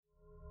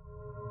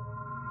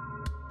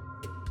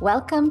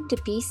Welcome to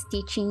Peace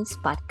Teachings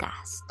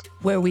Podcast,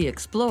 where we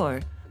explore,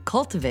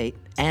 cultivate,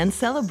 and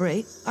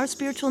celebrate our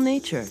spiritual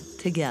nature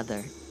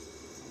together.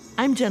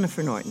 I'm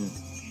Jennifer Norton.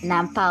 And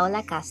I'm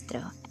Paola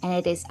Castro, and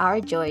it is our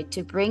joy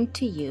to bring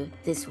to you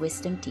these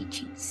wisdom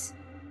teachings.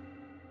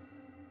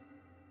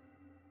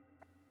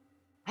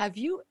 Have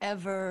you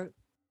ever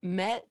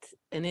met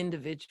an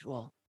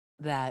individual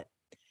that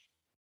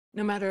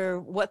no matter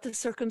what the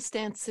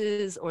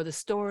circumstances or the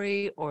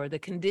story or the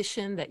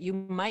condition that you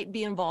might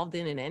be involved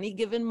in any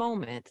given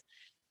moment,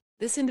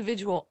 this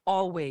individual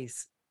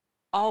always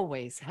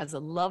has a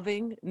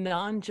loving,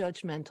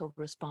 non-judgmental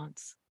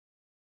response?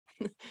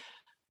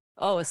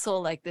 Oh, a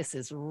soul like this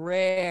is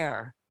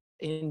rare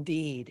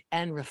indeed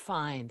and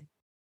refined.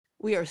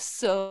 We are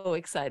so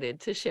excited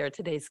to share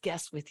today's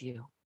guest with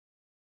you.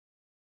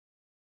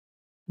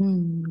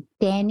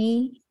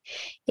 Danny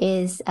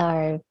is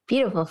our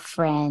beautiful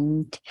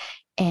friend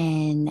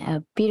and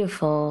a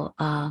beautiful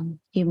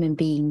human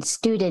being,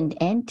 student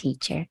and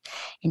teacher.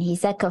 And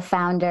he's a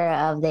co-founder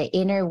of the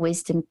Inner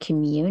Wisdom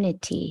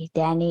Community.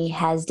 Danny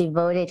has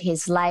devoted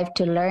his life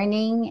to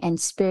learning and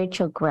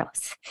spiritual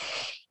growth.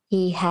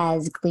 He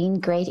has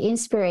gleaned great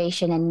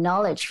inspiration and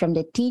knowledge from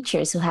the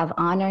teachers who have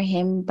honored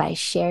him by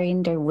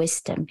sharing their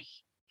wisdom.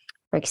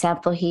 For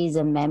example, he's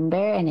a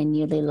member and a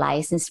newly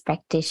licensed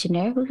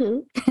practitioner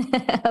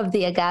of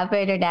the Agape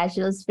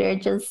International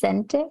Spiritual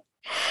Center.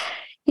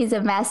 He's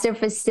a master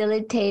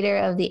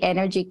facilitator of the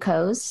Energy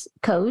Codes,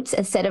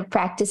 a set of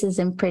practices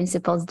and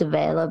principles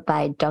developed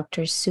by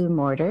Dr. Sue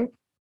Morter.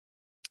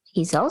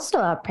 He's also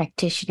a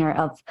practitioner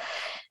of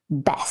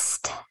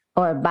BEST,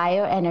 or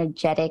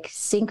bioenergetic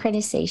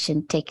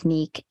synchronization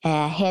technique,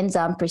 a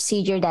hands-on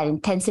procedure that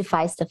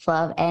intensifies the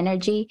flow of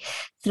energy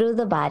through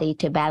the body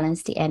to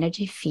balance the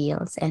energy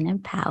fields and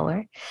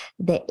empower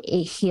the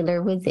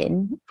healer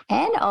within.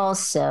 And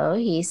also,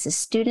 he's a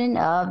student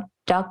of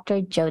Dr.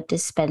 Joe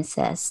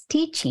Dispenza's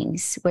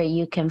teachings, where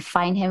you can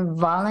find him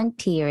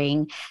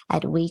volunteering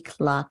at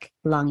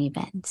week-long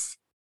events.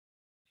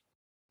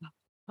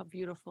 How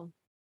beautiful.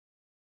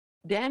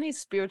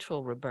 Danny's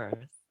spiritual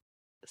rebirth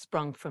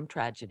sprung from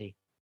tragedy.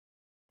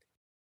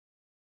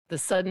 The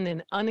sudden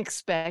and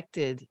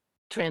unexpected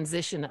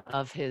transition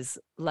of his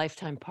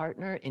lifetime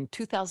partner in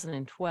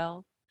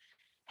 2012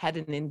 had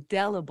an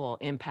indelible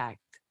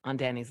impact on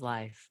Danny's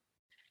life,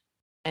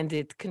 and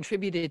it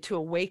contributed to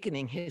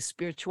awakening his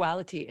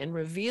spirituality and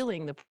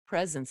revealing the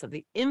presence of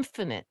the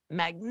infinite,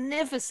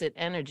 magnificent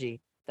energy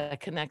that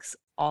connects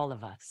all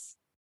of us.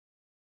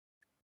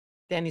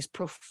 Danny's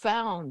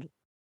profound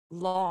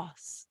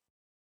loss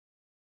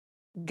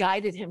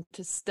guided him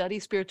to study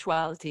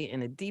spirituality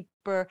in a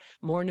deeper,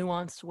 more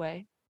nuanced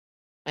way.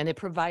 And it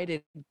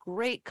provided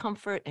great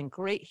comfort and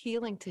great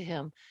healing to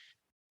him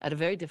at a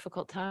very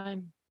difficult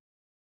time.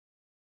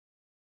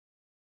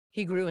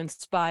 He grew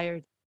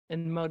inspired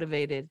and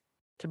motivated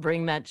to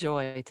bring that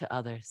joy to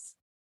others.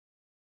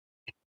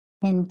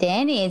 And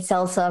Danny is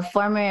also a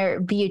former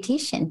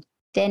beautician.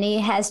 Danny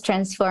has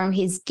transformed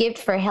his gift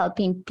for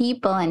helping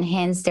people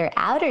enhance their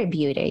outer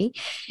beauty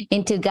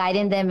into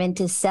guiding them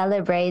into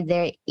celebrate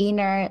their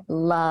inner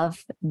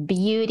love,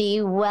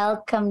 beauty.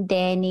 Welcome,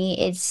 Danny.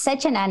 It's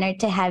such an honor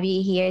to have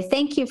you here.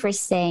 Thank you for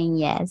saying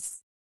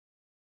yes.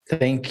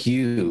 Thank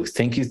you. Yes.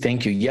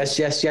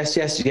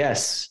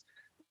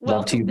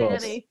 Love to you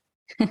both. Danny.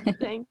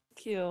 Thank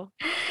you.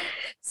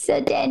 So,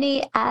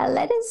 Danny,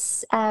 let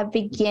us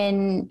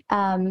begin.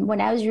 When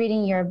I was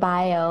reading your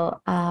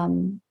bio,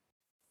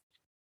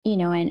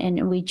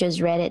 and we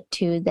just read it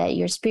too, that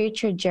your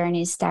spiritual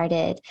journey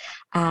started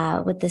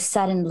with the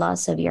sudden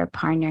loss of your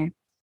partner.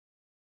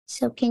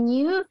 So can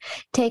you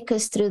take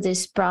us through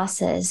this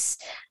process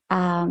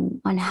on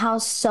how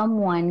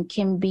someone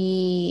can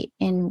be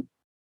in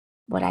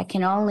what I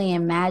can only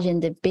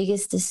imagine the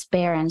biggest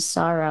despair and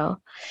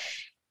sorrow,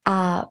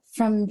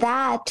 from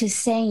that to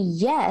saying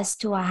yes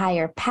to a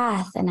higher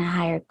path and a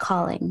higher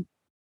calling?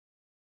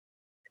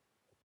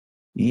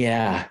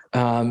 Yeah.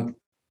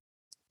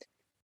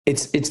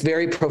 It's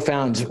very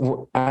profound.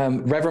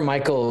 Reverend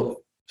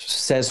Michael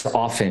says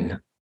often,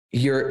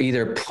 you're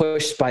either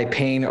pushed by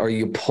pain or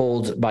you're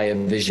pulled by a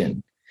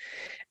vision.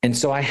 And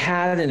so I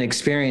had an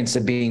experience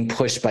of being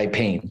pushed by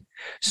pain,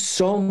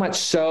 so much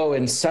so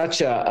in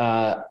such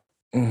I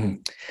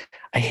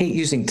hate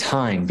using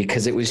time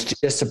because it was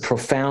just a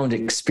profound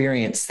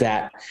experience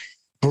that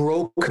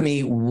broke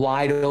me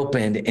wide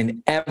open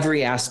in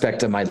every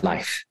aspect of my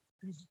life.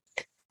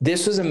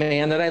 This was a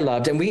man that I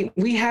loved, and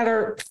we had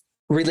our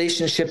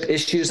relationship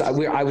issues.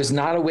 I was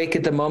not awake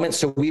at the moment,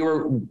 so we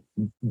were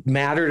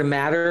matter to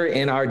matter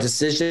in our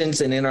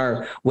decisions and in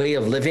our way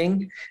of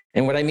living.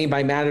 And what I mean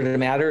by matter to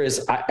matter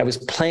is I was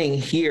playing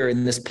here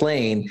in this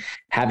plane,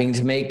 having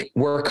to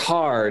work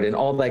hard and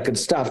all that good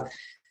stuff.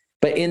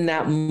 But in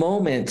that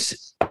moment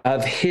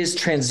of his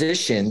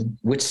transition,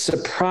 which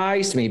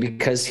surprised me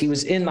because he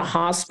was in the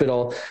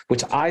hospital,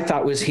 which I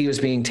thought he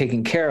was being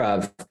taken care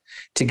of,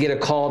 to get a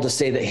call to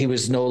say that he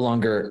was no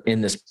longer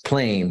in this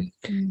plane.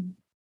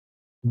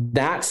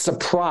 That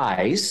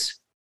surprise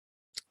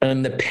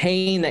and the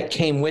pain that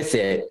came with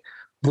it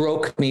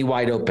broke me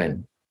wide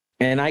open.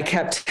 And I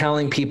kept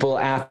telling people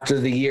after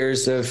the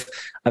years of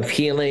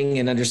healing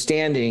and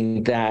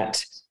understanding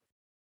that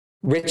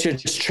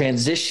Richard's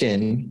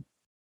transition,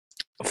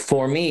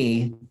 for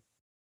me,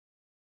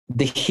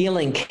 the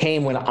healing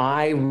came when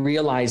I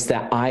realized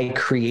that I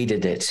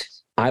created it.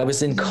 I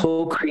was in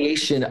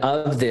co-creation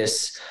of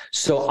this,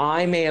 so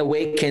I may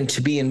awaken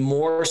to be in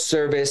more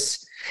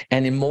service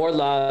and in more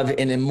love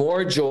and in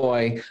more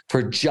joy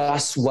for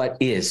just what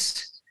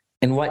is.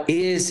 And what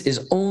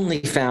is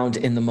only found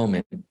in the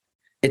moment.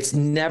 It's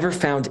never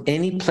found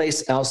any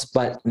place else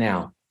but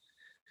now.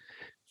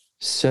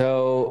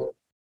 So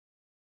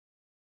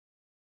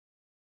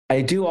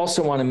I do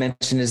also want to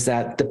mention is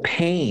that the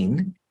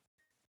pain,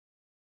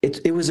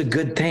 it was a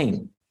good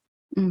thing.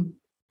 Mm.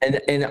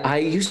 And I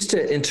used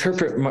to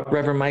interpret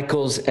Reverend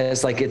Michael's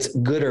as like it's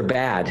good or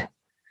bad.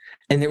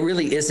 And it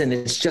really isn't.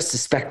 It's just a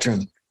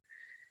spectrum.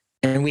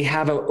 And we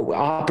have an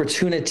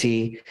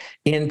opportunity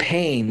in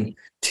pain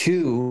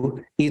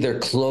to either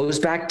close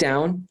back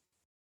down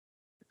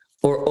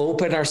or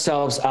open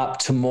ourselves up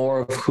to more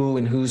of who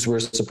and whose we're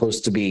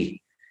supposed to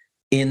be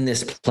in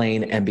this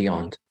plane and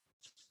beyond.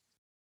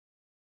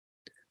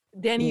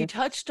 Danny, you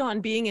touched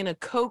on being in a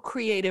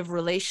co-creative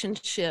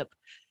relationship,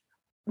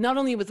 not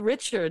only with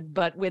Richard,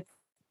 but with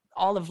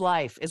all of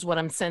life, is what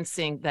I'm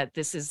sensing that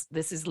this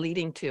is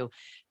leading to.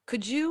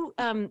 Could you,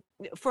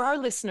 for our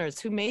listeners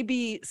who may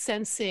be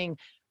sensing,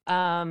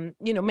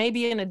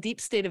 maybe in a deep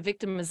state of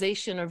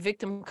victimization or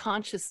victim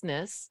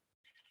consciousness,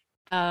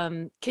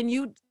 can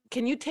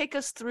you take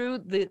us through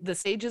the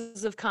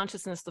stages of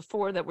consciousness, the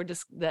four that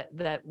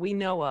that we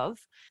know of,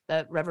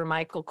 that Reverend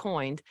Michael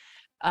coined,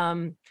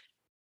 and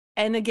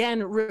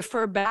again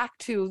refer back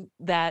to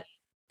that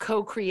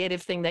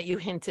co-creative thing that you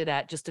hinted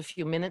at just a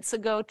few minutes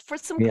ago for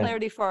some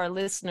clarity for our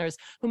listeners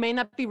who may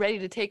not be ready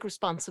to take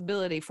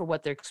responsibility for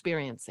what they're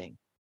experiencing?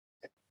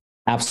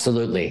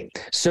 Absolutely.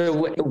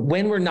 So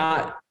when we're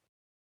not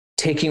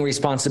taking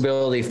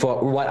responsibility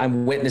for what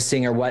I'm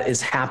witnessing or what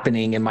is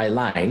happening in my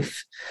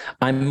life,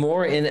 I'm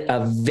more in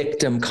a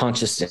victim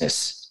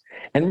consciousness.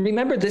 And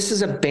remember, this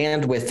is a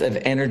bandwidth of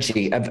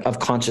energy, of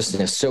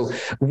consciousness. So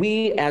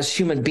we as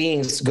human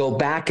beings go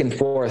back and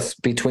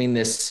forth between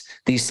these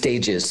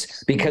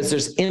stages because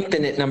there's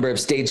infinite number of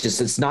stages.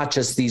 It's not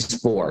just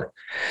these four.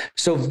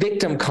 So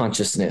victim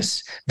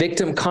consciousness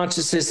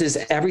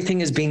is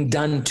everything is being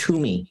done to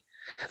me.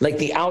 Like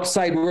the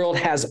outside world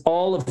has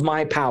all of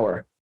my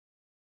power.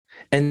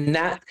 And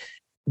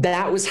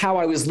that was how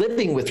I was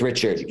living with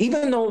Richard.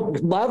 Even though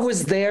love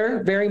was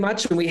there very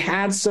much, and we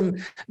had some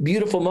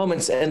beautiful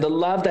moments, and the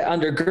love that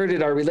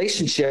undergirded our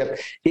relationship,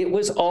 it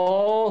was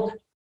all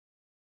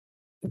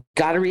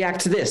got to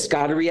react to this,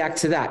 got to react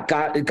to that,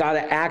 got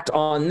to act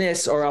on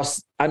this, or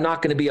else I'm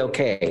not going to be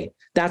okay.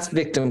 That's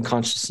victim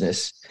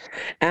consciousness.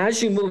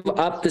 As you move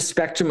up the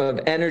spectrum of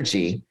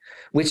energy,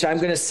 which I'm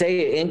going to say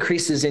it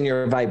increases in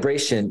your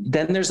vibration,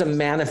 then there's a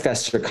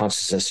manifestor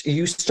consciousness.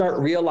 You start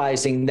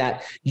realizing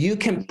that you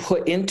can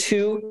put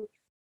into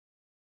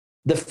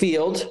the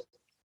field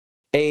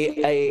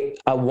a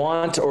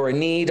want or a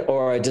need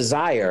or a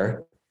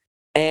desire,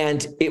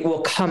 and it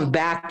will come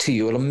back to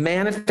you. It'll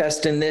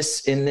manifest in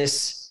this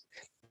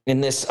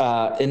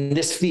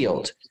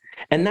field.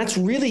 And that's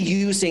really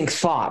using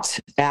thought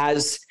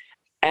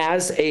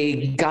as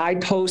a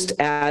guidepost,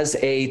 as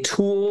a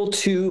tool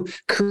to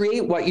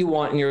create what you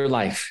want in your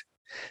life.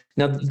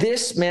 Now,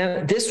 this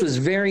was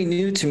very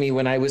new to me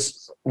when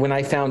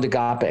I found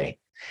Agape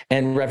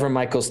and Reverend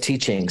Michael's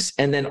teachings.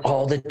 And then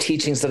all the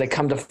teachings that I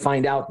come to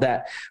find out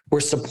that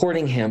were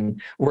supporting him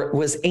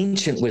was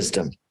ancient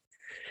wisdom.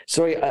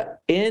 So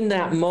in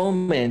that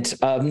moment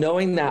of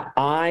knowing that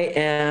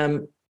I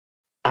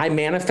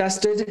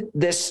manifested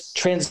this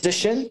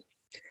transition,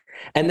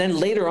 and then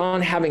later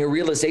on having a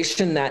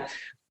realization that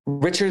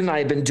Richard and I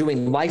have been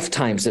doing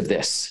lifetimes of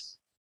this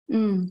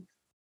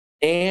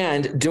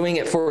and doing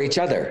it for each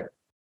other,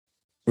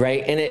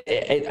 right? And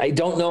I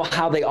don't know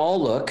how they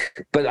all look,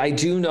 but I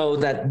do know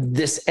that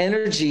this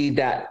energy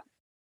that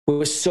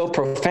was so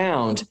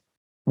profound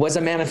was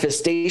a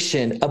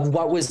manifestation of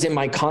what was in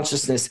my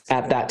consciousness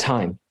at that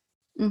time.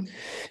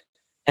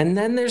 And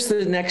then there's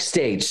the next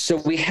stage. So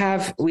we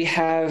have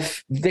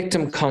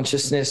victim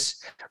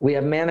consciousness, we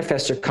have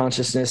manifestor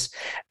consciousness,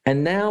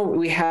 and now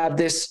we have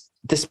this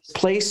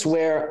place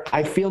where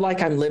I feel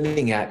like I'm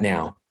living at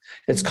now.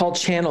 It's called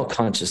channel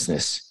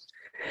consciousness.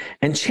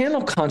 And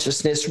channel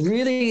consciousness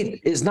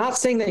really is not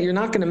saying that you're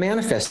not going to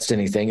manifest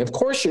anything. Of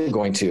course you're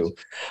going to,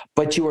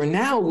 but you are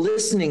now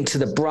listening to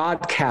the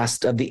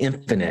broadcast of the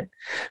infinite,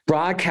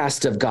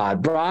 broadcast of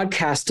God,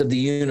 broadcast of the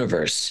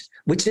universe,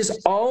 which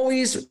is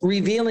always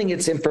revealing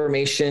its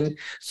information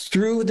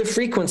through the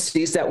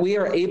frequencies that we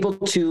are able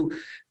to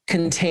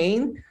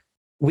contain.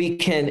 We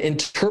can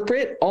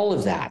interpret all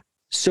of that.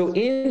 So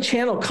in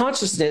channel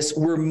consciousness,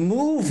 we're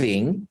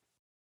moving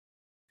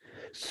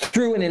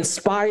through an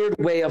inspired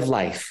way of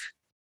life,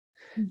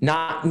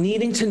 not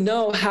needing to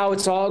know how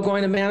it's all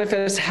going to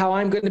manifest, how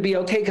I'm going to be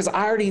okay, because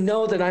I already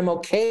know that I'm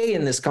okay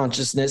in this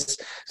consciousness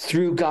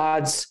through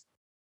God.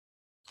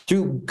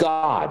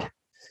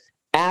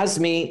 as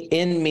me,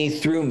 in me,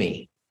 through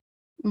me.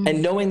 Mm.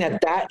 And knowing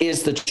that that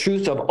is the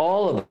truth of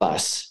all of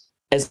us,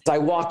 as I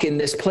walk in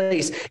this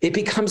place, it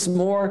becomes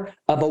more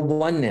of a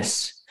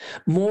oneness,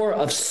 more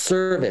of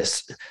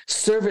service.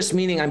 Service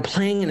meaning I'm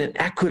playing in an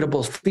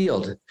equitable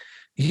field.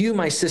 You,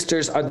 my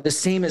sisters, are the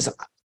same as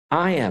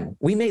I am.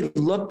 We may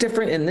look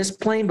different in this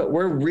plane, but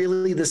we're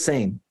really the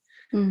same.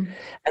 Mm.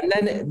 And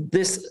then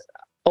this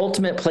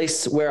ultimate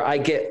place where I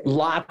get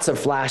lots of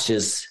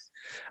flashes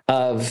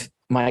of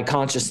my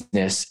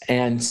consciousness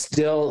and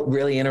still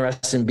really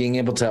interested in being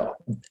able to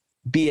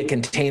be a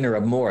container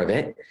of more of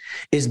it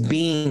is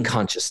being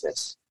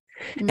consciousness.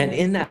 Mm. And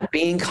in that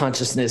being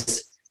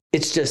consciousness,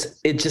 it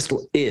just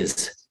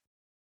is.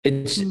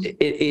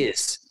 It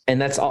is.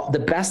 And that's all the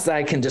best that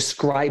I can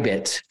describe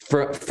it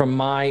from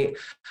my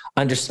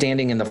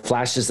understanding and the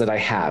flashes that I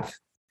have.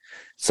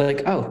 So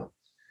like, oh,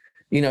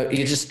 you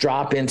just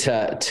drop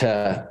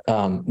into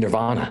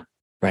nirvana,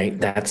 right?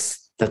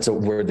 That's a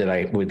word that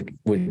I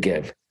would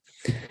give.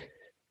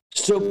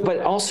 So,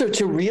 but also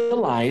to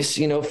realize,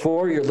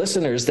 for your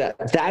listeners,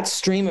 that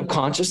stream of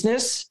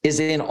consciousness is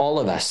in all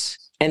of us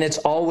and it's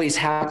always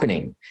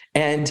happening.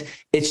 And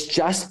it's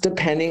just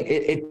depending,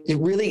 it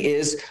really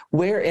is,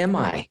 where am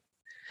I?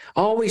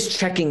 Always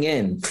checking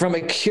in from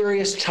a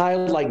curious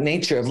childlike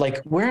nature of like,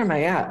 where am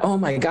I at? Oh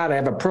my God, I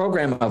have a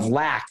program of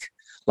lack.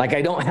 Like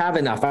I don't have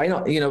enough. I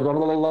don't, blah, blah,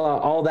 blah, blah,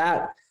 all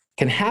that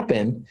can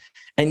happen.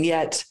 And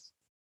yet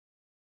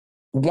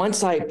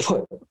once I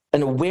put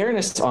an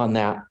awareness on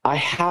that,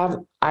 I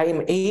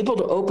am able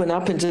to open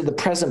up into the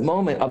present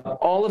moment of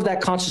all of that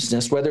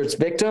consciousness, whether it's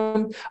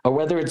victim or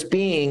whether it's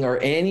being or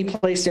any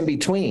place in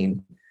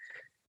between.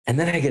 And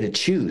then I get to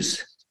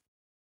choose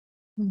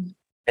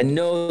and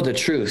know the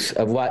truth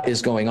of what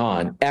is going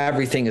on.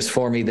 Everything is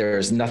for me. There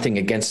is nothing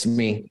against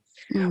me.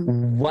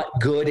 What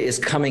good is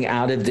coming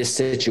out of this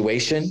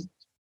situation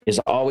is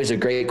always a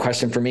great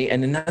question for me.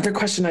 And another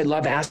question I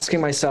love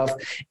asking myself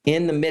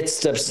in the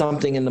midst of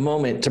something in the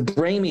moment to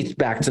bring me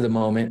back to the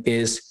moment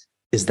is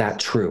that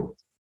true?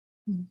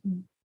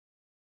 Mm-hmm.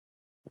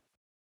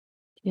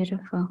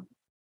 Beautiful.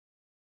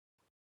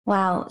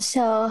 Wow.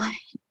 So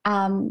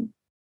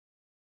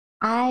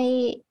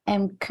I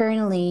am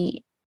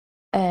currently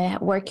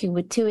working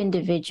with two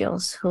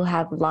individuals who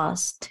have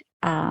lost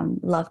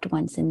loved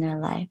ones in their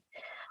life.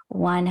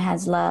 One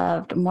has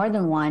loved more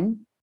than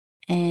one.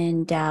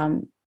 And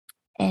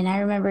I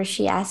remember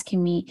she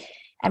asking me,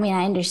 I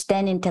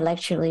understand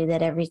intellectually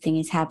that everything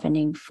is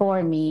happening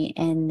for me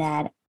and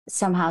that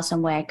somehow,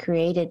 some way I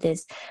created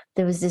this.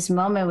 There was this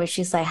moment where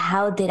she's like,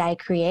 how did I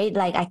create?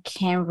 Like, I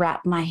can't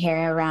wrap my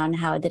hair around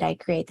how did I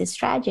create this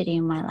tragedy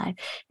in my life?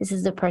 This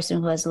is the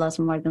person who has lost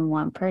more than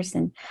one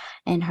person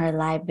in her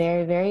life,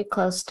 very, very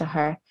close to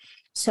her.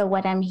 So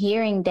what I'm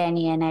hearing,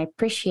 Danny, and I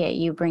appreciate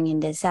you bringing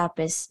this up,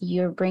 is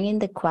you're bringing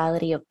the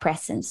quality of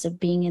presence,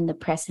 of being in the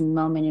present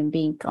moment and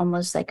being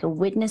almost like a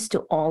witness to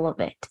all of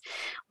it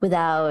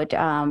without,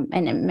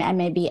 and I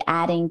may be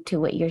adding to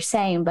what you're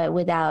saying, but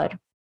without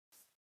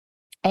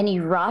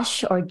any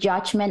rush or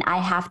judgment. I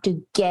have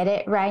to get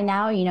it right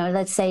now.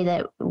 Let's say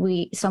that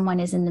someone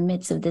is in the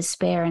midst of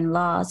despair and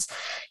loss.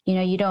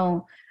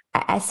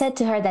 I said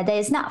to her that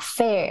it's not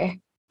fair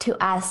to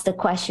ask the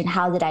question,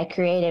 how did I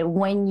create it,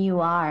 when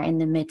you are in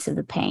the midst of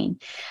the pain?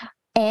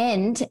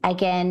 And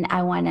again,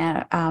 I want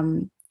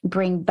to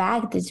bring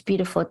back this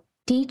beautiful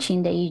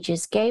teaching that you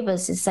just gave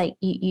us. It's like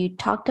you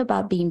talked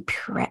about being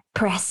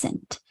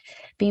present,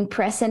 being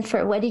present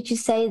for, what did you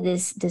say?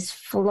 This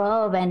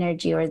flow of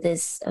energy or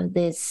this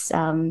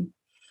stream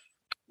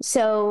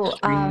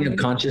of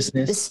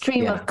consciousness. The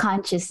stream of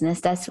consciousness.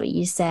 That's what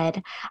you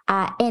said.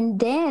 And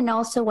then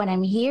also what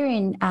I'm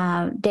hearing,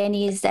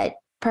 Danny, is that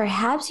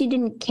perhaps you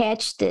didn't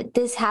catch that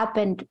this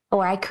happened,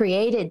 or I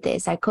created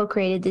this, I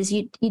co-created this.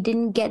 You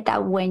didn't get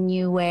that when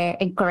you were,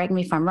 and correct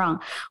me if I'm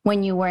wrong,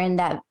 when you were in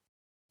that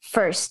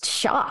first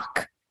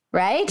shock,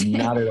 right?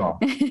 Not at all.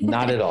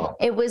 Not at all.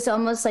 It was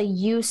almost like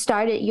you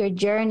started your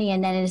journey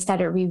and then it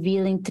started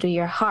revealing through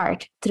your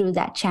heart, through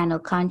that channel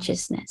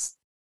consciousness.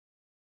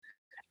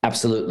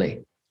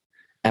 Absolutely.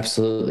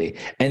 Absolutely.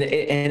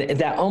 And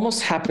that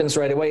almost happens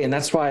right away. And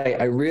that's why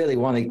I really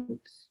want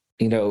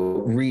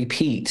to,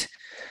 repeat.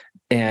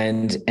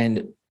 And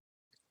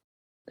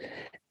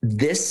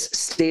this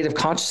state of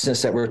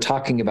consciousness that we're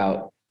talking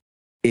about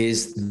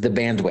is the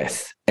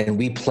bandwidth, and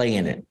we play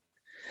in it.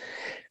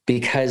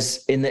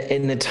 Because in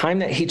the time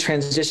that he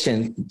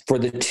transitioned, for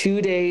the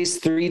 2 days,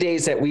 3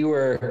 days that we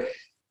were,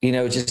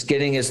 just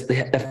getting his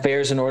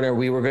affairs in order,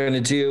 we were going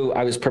to do,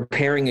 I was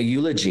preparing a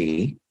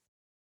eulogy,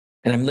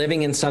 and I'm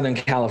living in Southern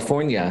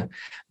California.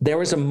 There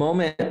was a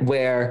moment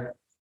where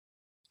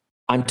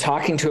I'm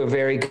talking to a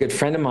very good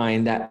friend of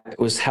mine that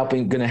was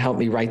going to help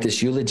me write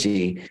this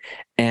eulogy,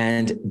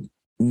 and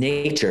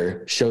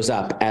nature shows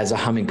up as a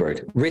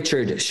hummingbird.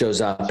 Richard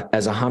shows up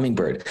as a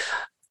hummingbird.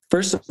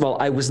 First of all,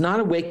 I was not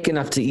awake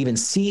enough to even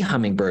see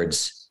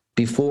hummingbirds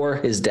before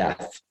his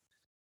death.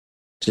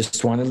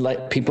 Just wanted to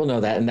let people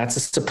know that. And that's a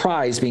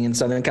surprise being in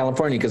Southern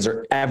California, because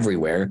they're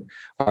everywhere,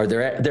 or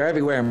they're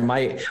everywhere in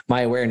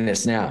my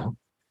awareness now.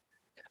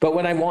 But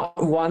what I'm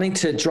wanting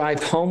to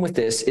drive home with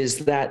this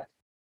is that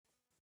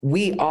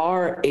we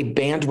are a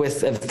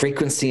bandwidth of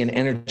frequency and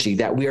energy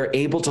that we are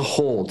able to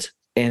hold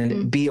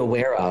and be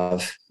aware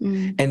of.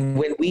 And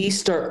when we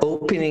start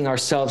opening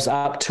ourselves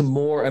up to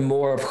more and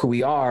more of who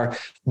we are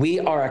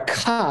a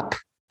cup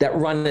that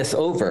runneth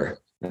over.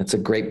 That's a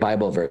great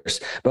Bible verse.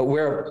 But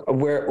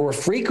we're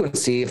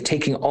frequency of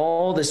taking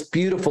all this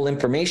beautiful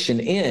information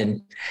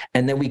in,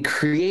 and then we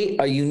create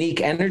a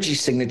unique energy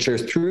signature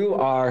through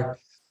our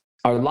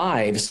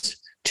lives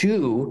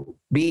to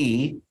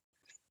be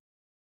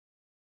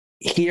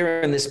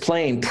here in this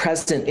plane,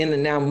 present in the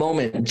now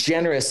moment,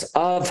 generous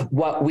of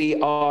what we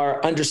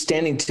are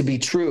understanding to be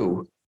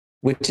true,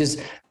 which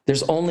is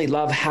there's only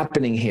love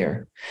happening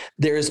here.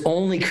 There is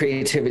only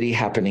creativity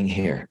happening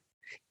here.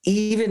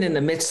 Even in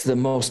the midst of the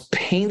most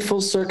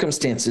painful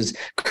circumstances,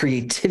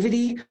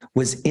 creativity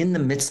was in the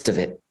midst of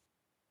it.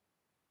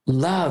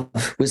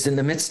 Love was in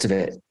the midst of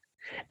it.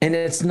 And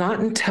it's not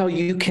until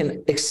you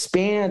can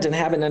expand and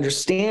have an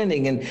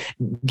understanding and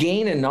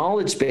gain a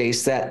knowledge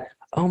base that,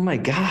 oh my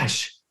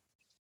gosh,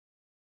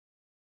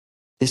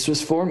 this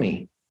was for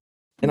me.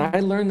 And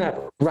I learned that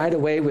right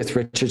away with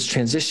Richard's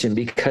transition,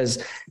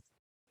 because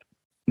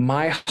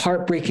my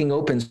heart breaking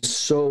open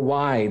so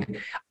wide,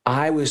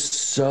 I was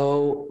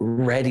so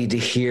ready to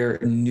hear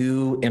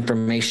new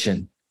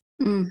information.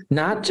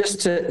 Not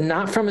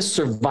from a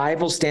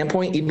survival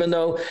standpoint, even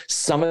though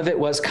some of it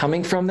was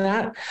coming from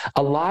that.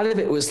 A lot of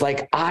it was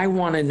like, I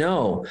want to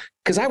know,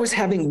 because I was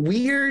having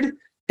weird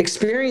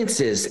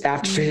experiences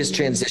after his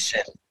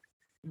transition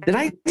that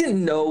I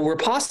didn't know were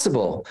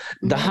possible.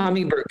 The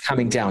hummingbird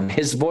coming down,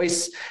 his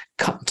voice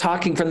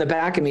talking from the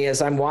back of me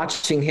as I'm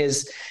watching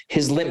his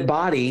limp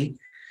body,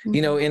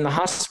 in the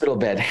hospital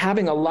bed,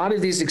 having a lot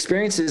of these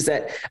experiences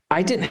that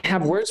I didn't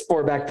have words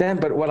for back then.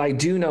 But what I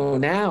do know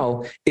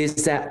now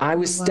is that I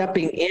was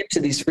stepping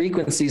into these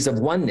frequencies of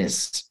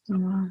oneness.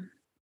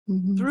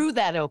 Through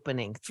that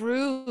opening,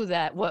 through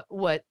that,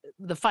 what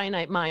the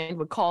finite mind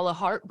would call a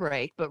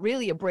heartbreak, but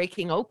really a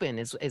breaking open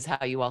is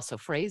how you also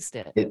phrased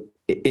it.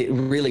 It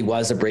really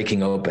was a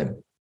breaking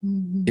open.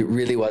 It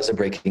really was a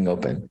breaking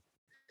open.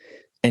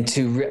 And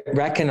to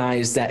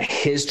recognize that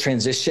his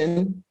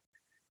transition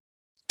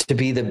to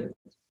be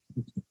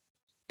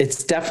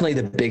it's definitely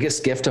the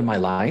biggest gift of my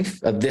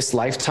life, of this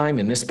lifetime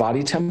in this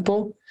body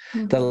temple,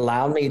 that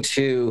allowed me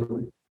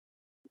to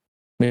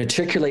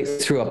matriculate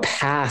through a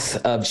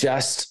path of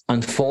just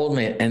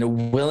unfoldment and a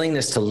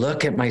willingness to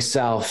look at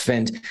myself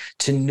and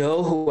to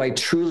know who I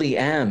truly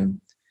am.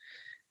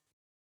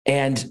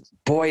 And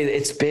boy,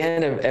 it's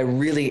been a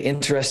really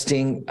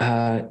interesting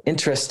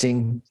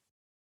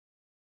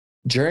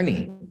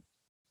journey.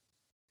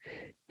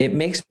 It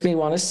makes me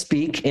want to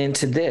speak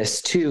into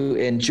this too.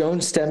 And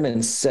Joan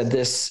Stedman said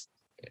this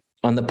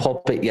on the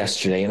pulpit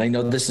yesterday. And I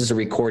know this is a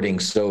recording,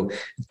 so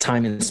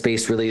time and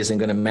space really isn't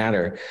going to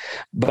matter.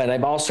 But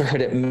I've also heard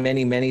it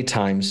many, many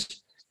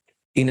times,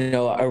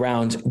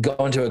 around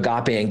going to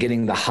agape and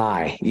getting the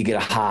high. You get a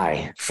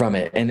high from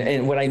it.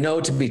 And what I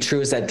know to be true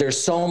is that there's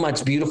so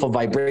much beautiful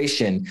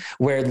vibration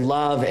where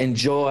love and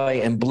joy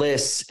and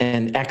bliss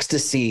and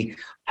ecstasy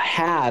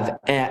have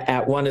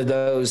at one of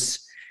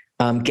those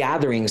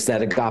gatherings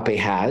that agape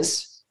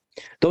has.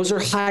 Those are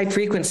high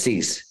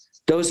frequencies.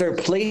 Those are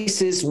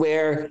places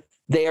where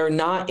they are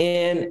not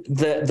in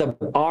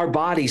our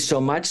body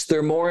so much.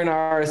 They're more in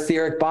our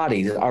etheric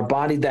body, our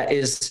body that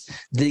is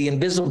the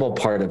invisible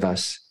part of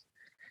us.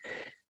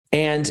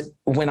 And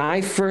when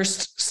I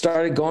first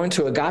started going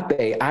to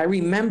agape, I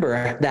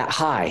remember that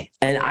high,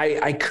 and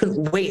I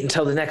couldn't wait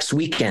until the next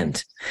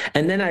weekend.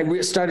 And then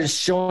I started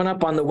showing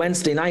up on the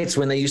Wednesday nights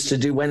when they used to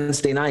do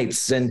Wednesday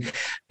nights, and,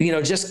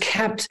 just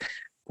kept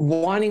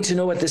wanting to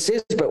know what this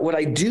is. But what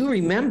I do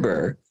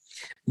remember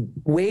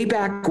way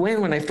back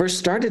when I first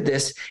started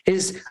this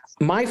is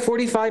my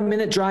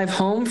 45-minute drive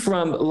home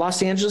from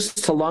Los Angeles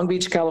to Long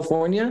Beach,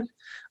 California.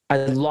 I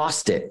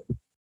lost it.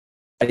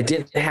 I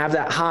didn't have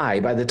that high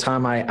by the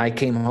time I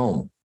came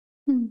home.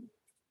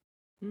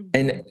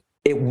 And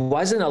it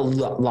wasn't a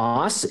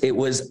loss. It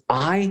was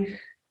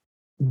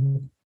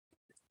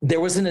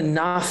there wasn't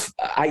enough.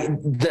 I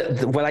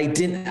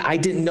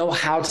didn't know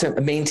how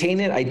to maintain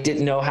it. I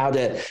didn't know how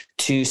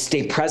to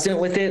stay present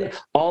with it.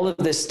 All of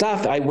this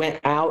stuff, I went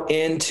out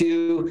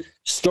into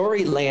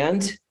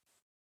Storyland,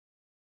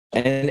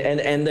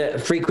 and the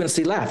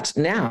frequency left.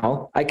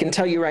 Now, I can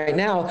tell you right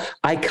now,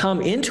 I come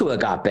into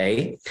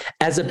agape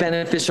as a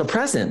beneficial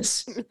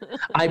presence.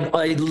 I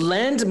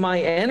lend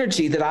my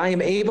energy that I am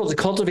able to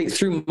cultivate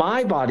through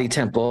my body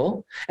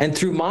temple and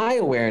through my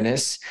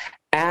awareness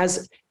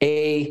as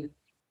a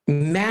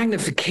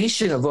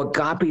magnification of what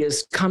agape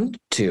has come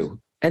to.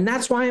 And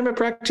that's why I'm a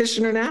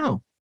practitioner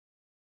now.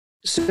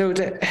 So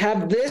to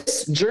have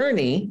this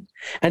journey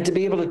and to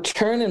be able to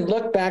turn and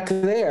look back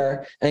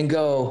there and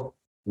go,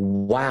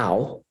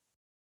 wow,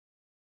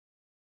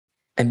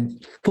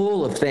 and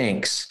full of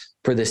thanks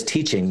for this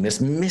teaching, this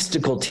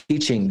mystical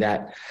teaching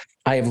that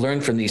I have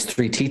learned from these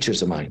three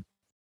teachers of mine.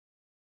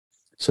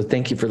 So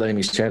thank you for letting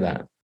me share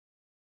that.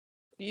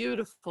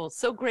 Beautiful.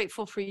 So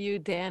grateful for you,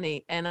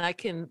 Danny. And I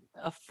can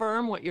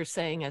affirm what you're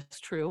saying as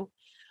true.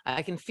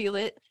 I can feel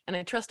it. And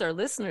I trust our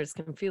listeners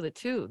can feel it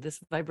too. This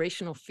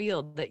vibrational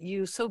field that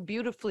you so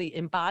beautifully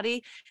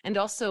embody and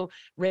also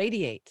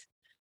radiate.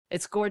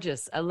 It's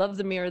gorgeous. I love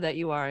the mirror that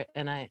you are.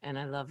 And I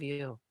love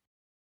you.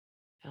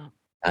 Yeah.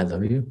 I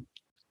love you.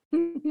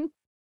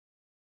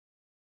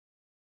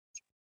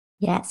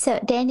 Yeah. So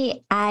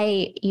Danny,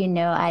 I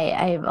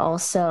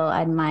also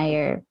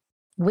admire,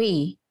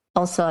 we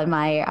also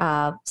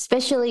admire,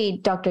 especially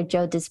Dr.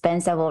 Joe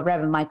Dispenza. Well,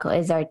 Reverend Michael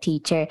is our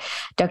teacher.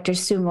 Dr.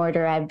 Sue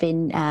Morter, I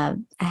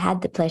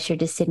had the pleasure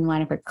to sit in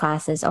one of her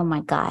classes. Oh my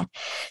God.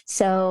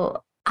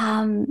 So,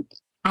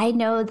 I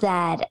know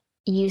that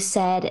you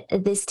said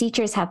these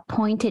teachers have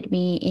pointed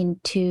me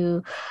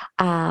into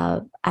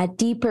a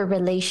deeper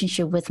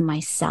relationship with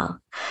myself.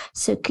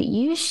 So could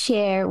you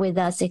share with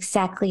us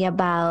exactly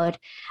about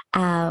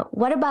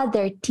what about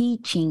their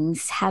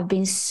teachings have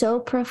been so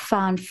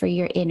profound for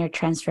your inner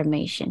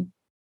transformation?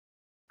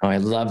 Oh, I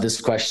love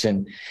this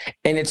question.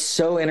 And it's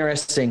so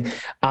interesting.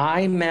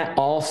 I met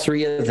all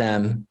three of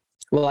them.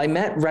 Well, I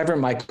met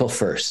Reverend Michael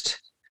first.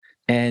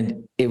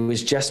 And it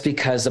was just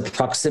because of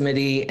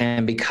proximity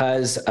and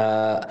because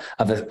of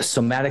a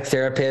somatic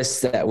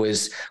therapist that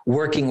was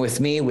working with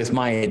me with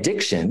my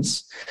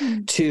addictions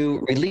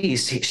to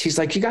release. She's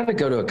like, you got to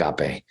go to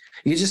Agape.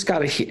 You just got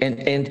to,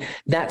 and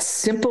that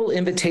simple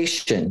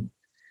invitation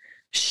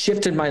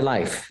shifted my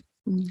life.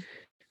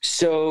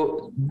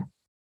 So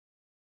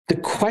the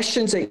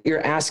questions that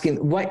you're asking,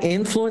 what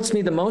influenced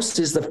me the most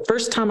is the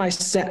first time I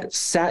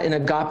sat in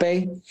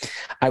Agape,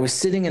 I was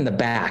sitting in the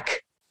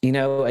back.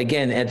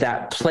 Again, at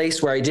that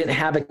place where I didn't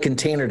have a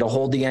container to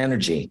hold the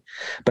energy,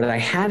 but I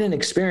had an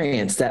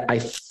experience that I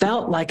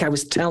felt like I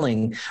was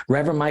telling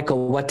Reverend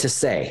Michael what to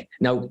say.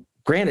 Now,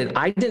 granted,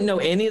 I didn't know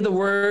any of the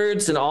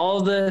words and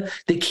all the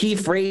key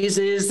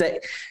phrases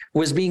that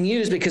was being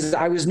used because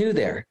I was new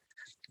there.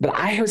 But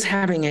I was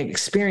having an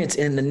experience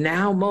in the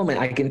now moment.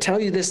 I can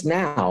tell you this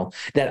now,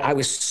 that I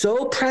was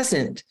so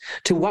present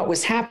to what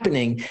was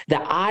happening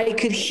that I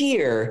could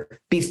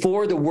hear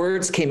before the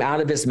words came out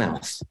of his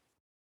mouth.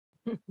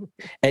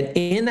 And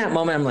in that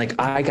moment, I'm like,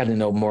 I got to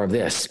know more of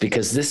this,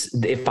 because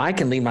if I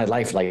can lead my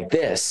life like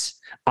this,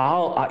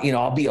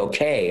 I'll be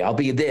okay. I'll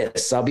be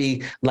this. I'll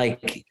be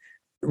like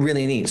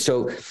really neat.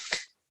 So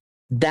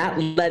that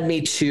led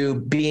me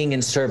to being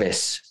in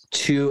service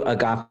to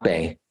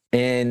Agape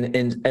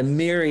in a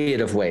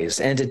myriad of ways,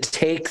 and to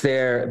take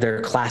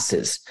their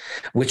classes,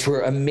 which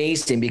were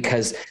amazing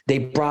because they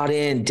brought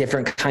in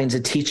different kinds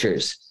of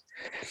teachers.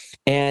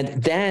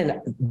 And then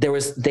they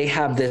used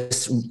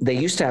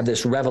to have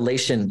this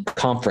Revelation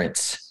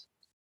conference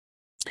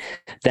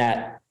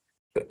that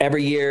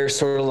every year, it's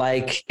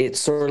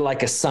sort of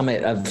like a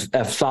summit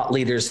of thought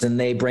leaders, and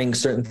they bring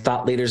certain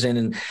thought leaders in.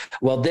 And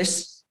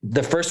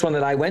the first one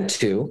that I went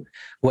to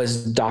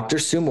was Dr.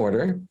 Sue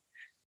Morter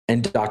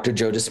and Dr.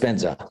 Joe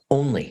Dispenza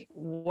only.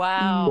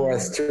 Wow. For a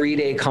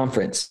 3-day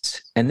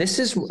conference. And this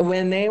is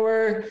when they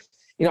were,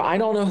 I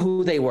don't know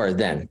who they were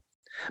then,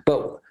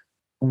 but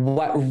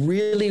what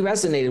really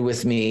resonated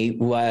with me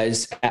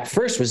was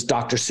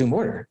Dr. Sue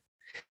Morter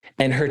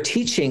and her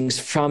teachings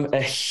from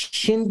a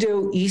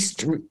Hindu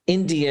East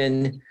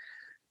Indian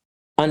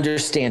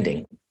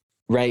understanding,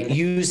 right?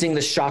 Using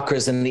the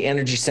chakras and the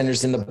energy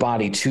centers in the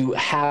body to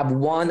have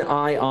one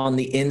eye on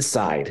the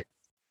inside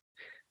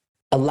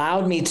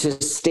allowed me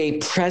to stay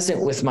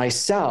present with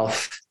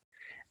myself.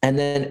 And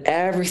then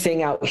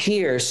everything out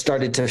here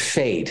started to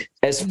fade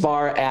as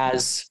far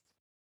as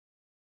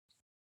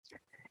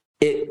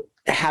it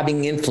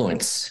having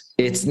influence.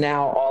 It's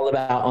now all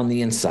about on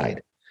the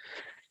inside.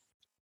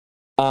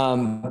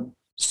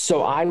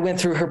 So I went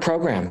through her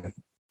program.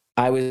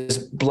 I was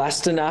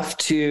blessed enough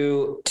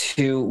to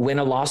win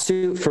a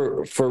lawsuit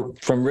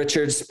from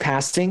Richard's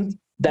passing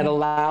that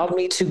allowed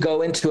me to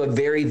go into a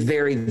very,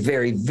 very,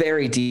 very,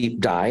 very deep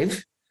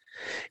dive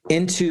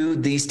into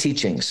these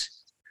teachings,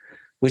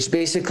 which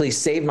basically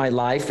saved my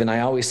life. And I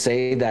always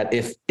say that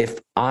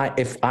if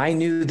I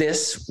knew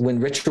this when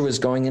Richard was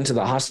going into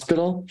the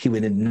hospital, he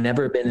would have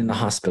never been in the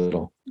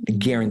hospital. I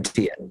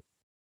guarantee it.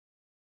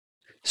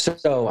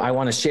 So I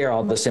want to share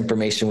all this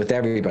information with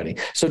everybody.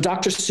 So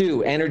Dr.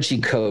 Sue,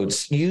 energy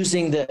codes,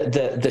 using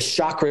the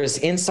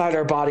chakras inside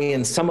our body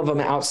and some of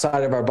them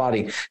outside of our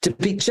body to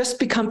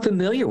become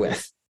familiar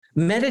with.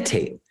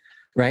 Meditate,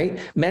 right?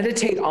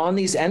 Meditate on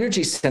these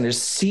energy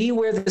centers. See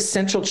where the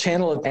central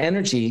channel of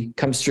energy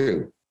comes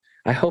through.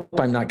 I hope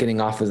I'm not getting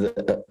off of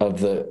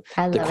the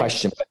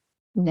question.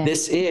 No.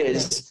 This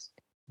is,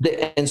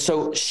 and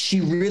so she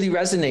really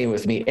resonated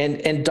with me.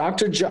 And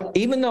Dr. John,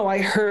 even though I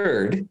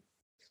heard,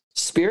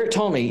 Spirit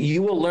told me,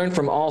 you will learn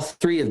from all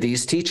three of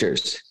these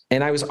teachers.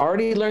 And I was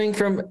already learning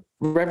from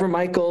Reverend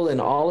Michael and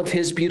all of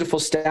his beautiful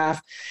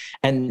staff.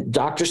 And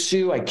Dr.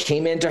 Sue, I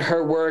came into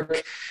her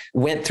work,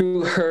 went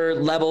through her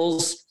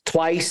levels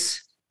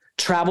twice,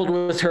 traveled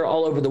with her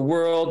all over the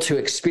world to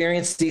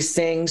experience these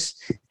things,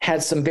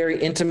 had some very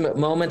intimate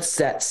moments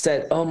that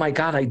said, oh my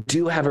God, I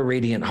do have a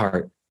radiant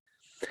heart.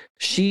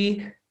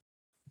 She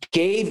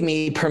gave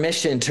me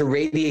permission to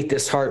radiate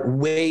this heart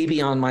way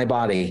beyond my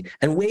body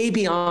and way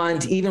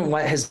beyond even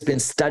what has been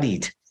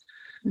studied,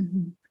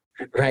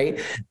 right?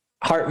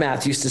 Heart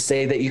Math used to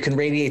say that you can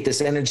radiate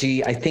this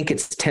energy. I think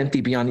it's 10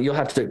 feet beyond. You'll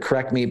have to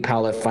correct me,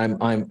 Paula, if I'm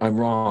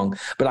wrong,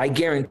 but I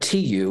guarantee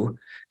you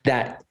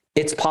that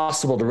it's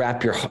possible to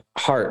wrap your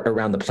heart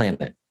around the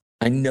planet.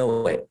 I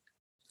know it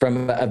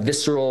from a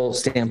visceral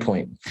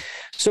standpoint.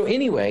 So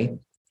anyway,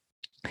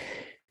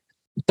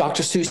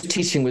 Dr. Sue's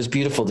teaching was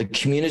beautiful. The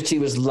community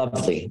was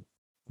lovely.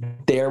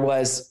 There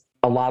was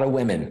a lot of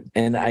women.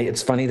 And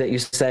it's funny that you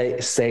say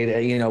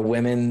that,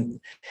 women,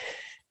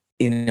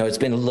 it's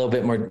been a little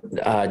bit more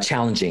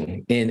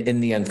challenging in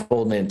the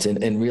unfoldment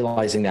and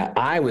realizing that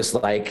I was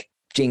like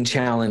being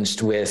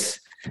challenged with,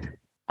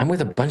 I'm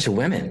with a bunch of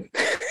women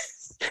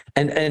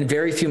and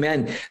very few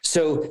men.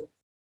 So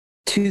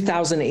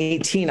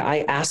 2018,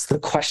 I asked the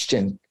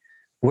question,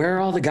 where are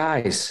all the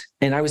guys?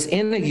 And I was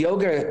in a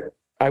yoga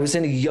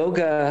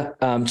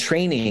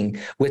training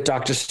with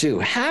Dr. Stu,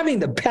 having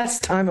the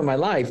best time of my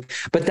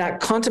life, but that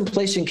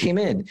contemplation came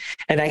in.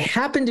 And I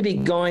happened to be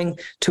going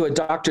to a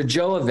Dr.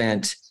 Joe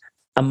event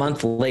a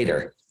month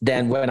later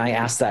than when I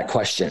asked that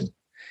question.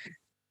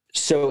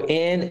 So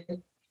in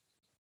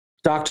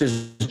Dr.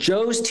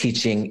 Joe's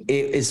teaching,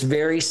 it is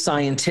very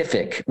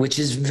scientific, which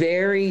is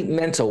very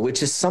mental,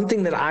 which is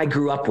something that I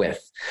grew up with,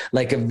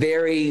 like a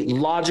very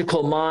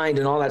logical mind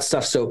and all that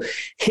stuff. So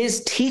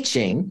his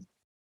teaching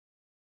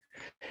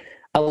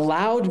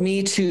allowed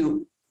me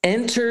to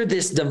enter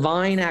this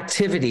divine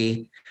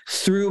activity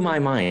through my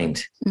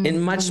mind in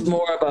much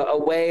more of a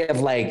way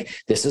of like,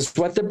 this is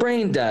what the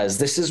brain does.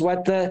 This is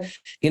what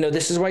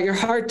this is what your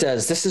heart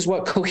does. This is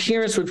what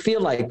coherence would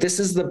feel like. This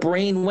is the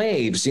brain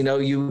waves.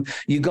 You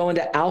go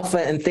into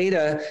alpha and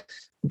theta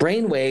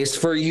brain waves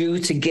for you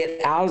to get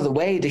out of the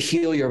way to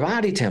heal your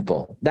body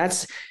temple.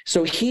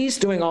 So he's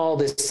doing all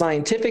this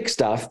scientific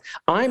stuff.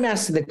 I'm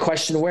asking the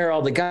question, where are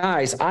all the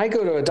guys? I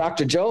go to a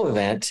Dr. Joe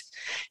event,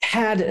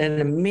 had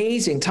an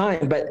amazing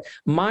time, but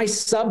my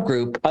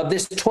subgroup of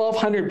this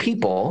 1,200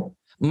 people,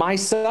 my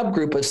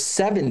subgroup of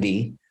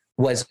 70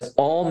 was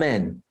all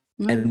men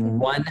and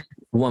one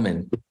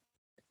woman.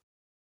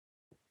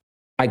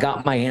 I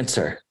got my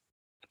answer.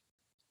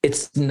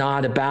 It's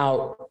not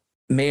about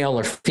male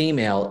or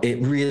female. It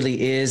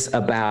really is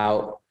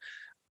about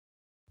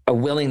a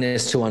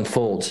willingness to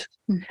unfold.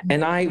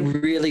 And I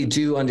really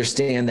do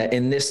understand that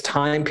in this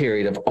time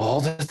period of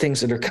all the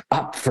things that are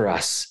up for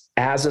us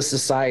as a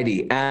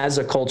society, as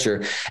a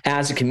culture,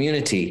 as a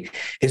community,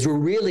 is we're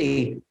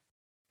really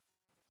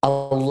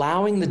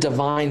allowing the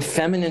divine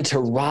feminine to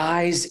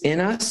rise in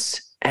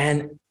us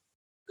and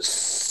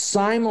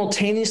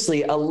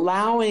simultaneously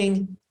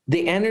allowing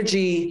the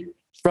energy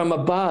from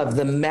above,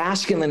 the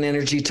masculine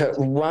energy, to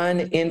run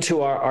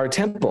into our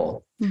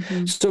temple.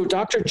 So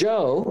Dr.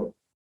 Joe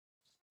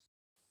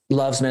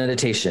loves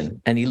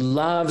meditation, and he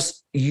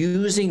loves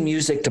using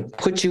music to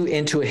put you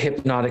into a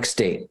hypnotic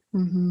state.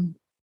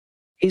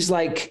 He's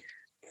like,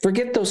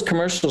 forget those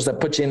commercials that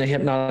put you in a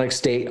hypnotic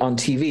state on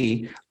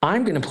TV.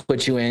 I'm going to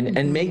put you in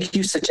and make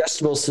you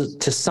suggestible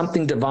to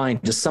something divine,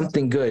 to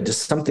something good, to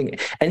something.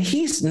 And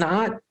he's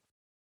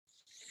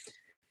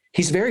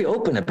very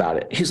open about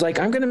it. He's like,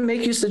 I'm going to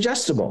make you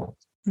suggestible.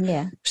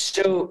 Yeah.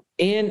 So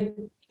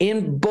in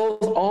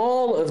both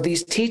all of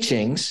these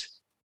teachings,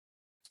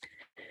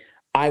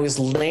 I was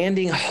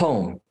landing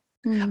home.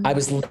 I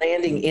was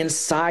landing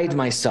inside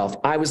myself.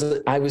 I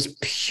was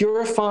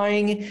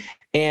purifying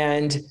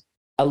and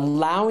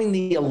allowing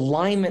the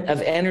alignment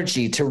of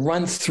energy to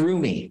run through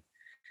me.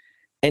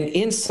 And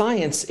in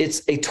science, it's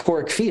a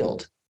toric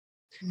field.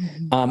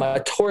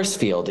 A torus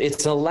field.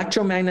 It's an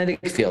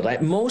electromagnetic field.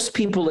 Most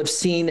people have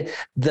seen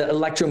the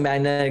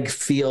electromagnetic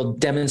field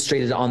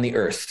demonstrated on the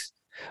earth.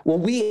 Well,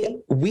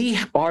 we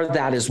are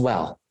that as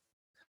well.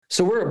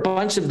 So we're a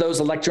bunch of those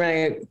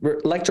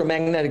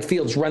electromagnetic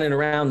fields running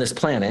around this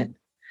planet.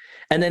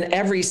 And then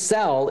every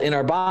cell in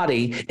our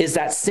body is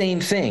that same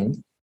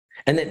thing.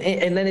 And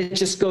then it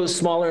just goes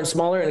smaller and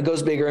smaller, and it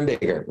goes bigger and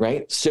bigger,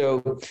 right?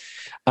 So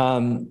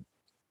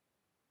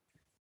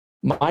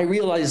my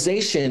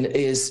realization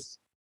is,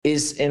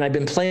 and I've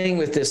been playing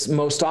with this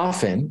most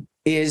often,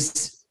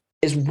 is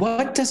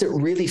what does it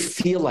really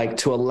feel like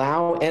to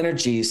allow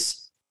energies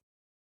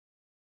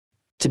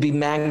to be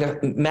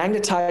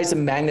magnetized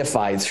and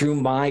magnified through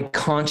my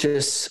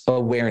conscious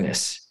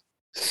awareness,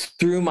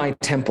 through my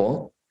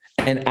temple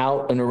and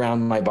out and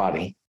around my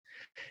body.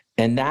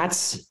 And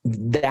that's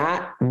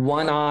that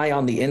one eye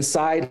on the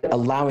inside,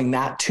 allowing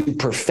that to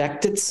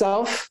perfect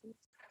itself,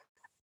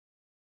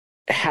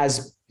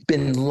 has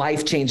been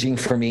life-changing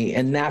for me.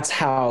 And that's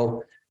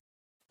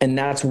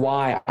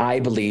why I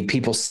believe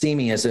people see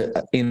me as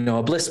a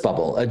bliss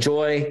bubble, a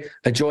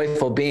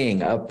joyful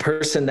being, a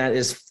person that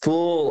is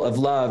full of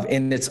love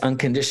in its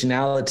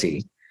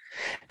unconditionality,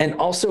 and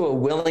also a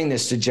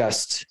willingness to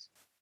just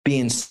be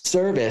in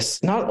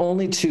service, not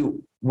only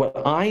to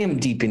what I am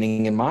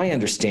deepening in my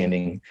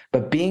understanding,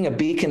 but being a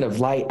beacon of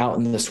light out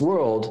in this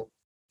world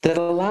that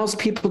allows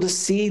people to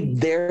see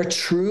their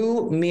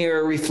true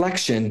mirror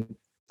reflection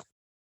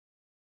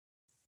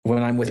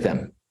when I'm with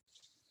them.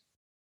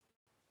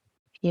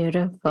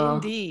 Beautiful.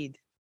 Indeed.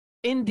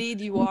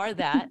 Indeed, you are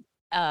that.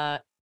 I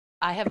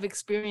have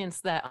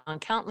experienced that on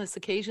countless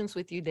occasions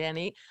with you,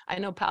 Danny. I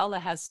know Paula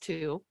has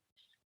too.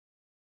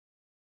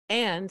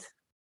 And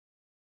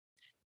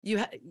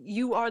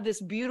you are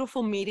this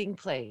beautiful meeting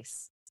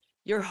place.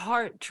 Your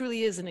heart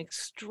truly is an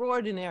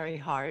extraordinary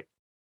heart.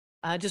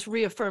 Just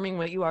reaffirming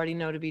what you already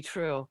know to be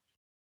true.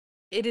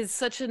 It is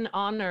such an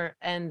honor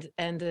and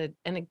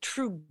a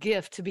true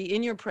gift to be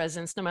in your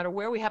presence, no matter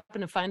where we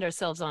happen to find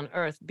ourselves on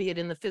earth, be it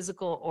in the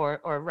physical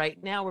or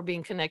right now we're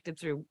being connected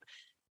through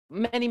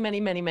many, many,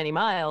 many, many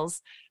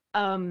miles.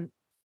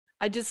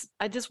 I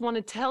just want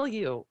to tell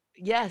you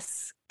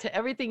yes to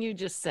everything you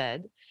just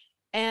said.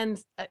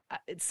 And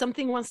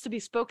something wants to be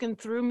spoken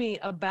through me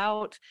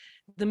about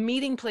the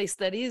meeting place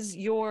that is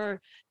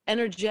your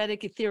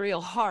energetic,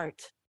 ethereal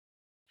heart.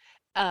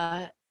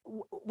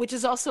 Which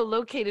is also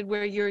located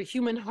where your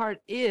human heart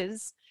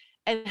is,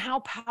 and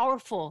how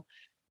powerful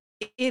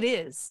it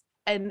is.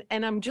 And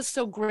I'm just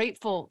so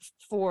grateful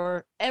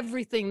for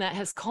everything that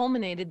has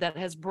culminated, that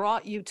has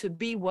brought you to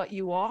be what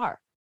you are.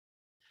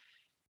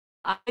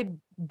 I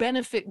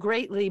benefit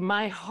greatly.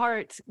 My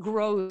heart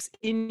grows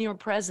in your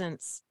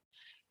presence,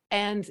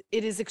 and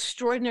it is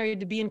extraordinary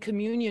to be in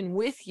communion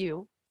with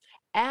you,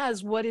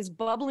 as what is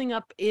bubbling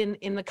up in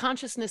the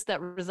consciousness that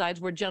resides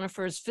where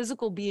Jennifer's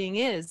physical being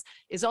is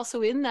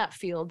also in that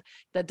field,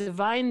 that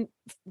divine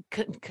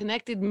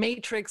connected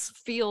matrix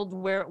field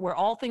where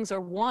all things are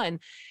one.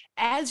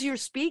 As you're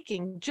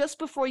speaking, just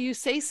before you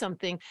say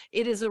something,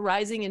 it is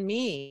arising in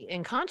me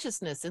in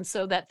consciousness. And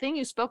so that thing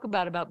you spoke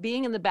about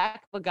being in the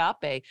back of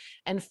agape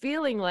and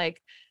feeling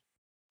like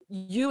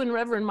you and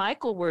Reverend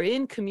Michael were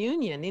in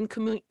communion, in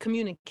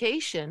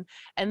communication,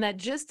 and that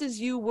just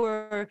as you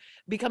were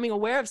becoming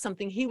aware of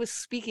something, he was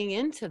speaking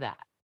into that.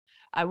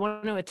 I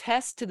want to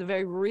attest to the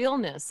very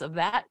realness of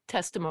that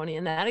testimony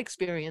and that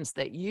experience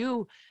that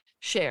you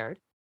shared,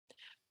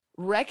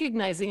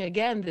 recognizing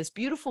again this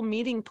beautiful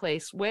meeting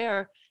place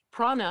where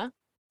prana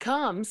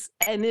comes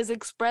and is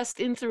expressed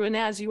in, through, and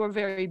as your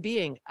very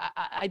being.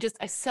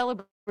 I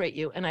celebrate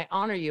you, and I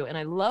honor you, and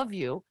I love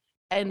you.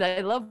 And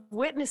I love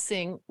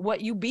witnessing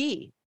what you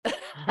be.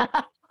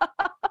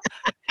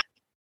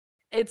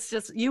 It's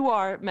just, you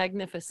are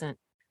magnificent.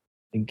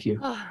 Thank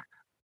you.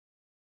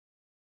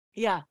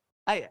 Yeah,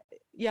 I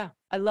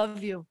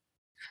love you.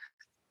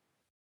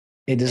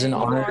 It is an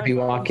honor to be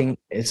walking.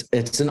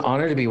 It's an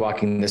honor to be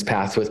walking this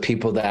path with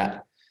people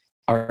that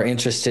are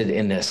interested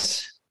in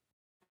this,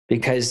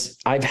 because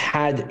I've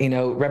had,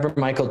 Reverend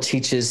Michael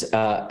teaches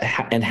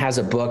and has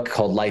a book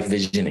called Life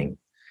Visioning.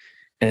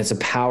 And it's a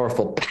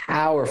powerful,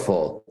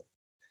 powerful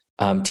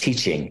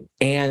teaching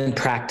and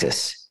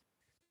practice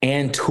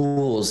and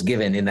tools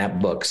given in that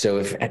book. So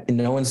if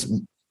no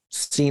one's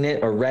seen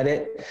it or read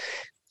it,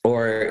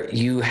 or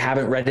you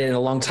haven't read it in a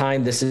long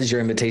time, this is your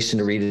invitation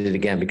to read it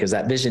again, because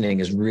that visioning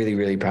is really,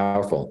 really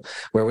powerful.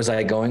 Where was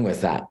I going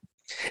with that?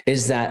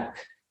 Is that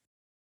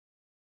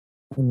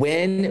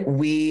when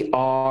we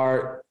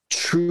are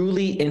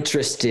truly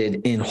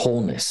interested in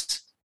wholeness,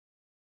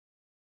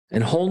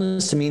 and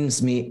wholeness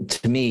means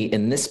to me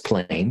in this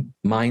plane,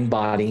 mind,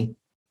 body,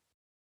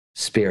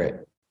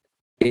 spirit.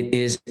 It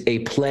is a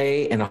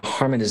play and a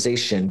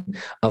harmonization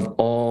of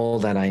all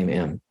that I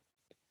am.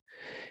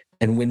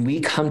 And when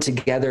we come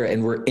together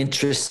and we're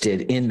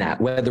interested in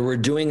that, whether we're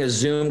doing a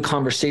Zoom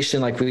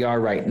conversation like we are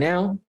right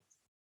now,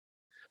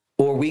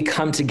 or we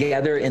come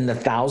together in the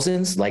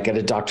thousands, like at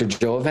a Dr.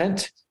 Joe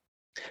event,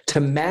 to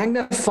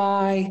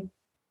magnify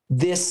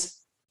this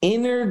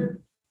inner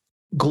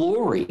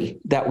glory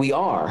that we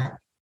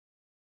are,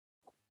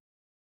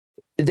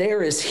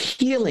 there is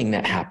healing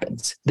that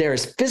happens. There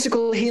is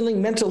physical healing,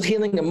 mental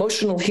healing,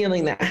 emotional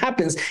healing that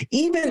happens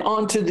even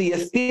onto the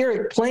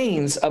etheric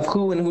planes of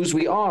who and whose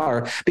we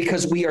are,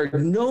 because we are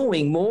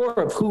knowing more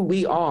of who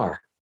we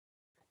are.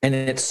 And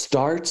it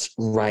starts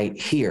right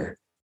here.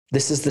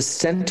 This is the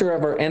center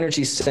of our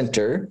energy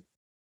center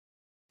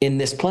in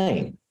this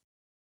plane.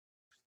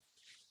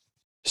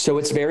 So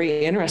it's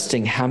very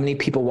interesting how many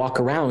people walk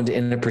around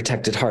in a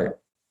protected heart.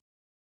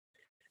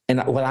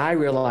 And what I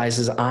realize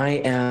is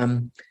I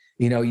am,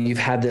 you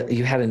had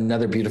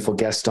another beautiful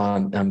guest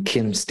on,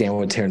 Kim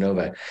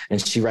Stanwood-Terranova,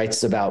 and she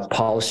writes about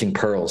polishing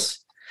pearls.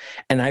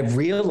 And I've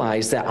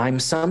realized that I'm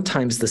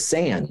sometimes the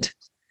sand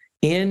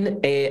in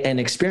an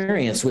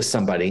experience with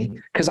somebody,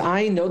 because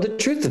I know the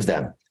truth of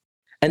them.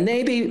 And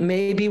they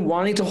may be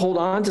wanting to hold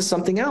on to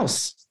something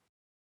else.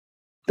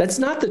 That's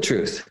not the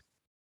truth.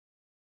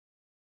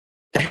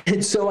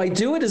 And so I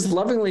do it as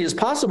lovingly as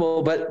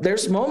possible, but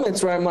there's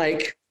moments where I'm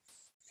like,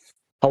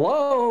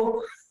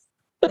 hello,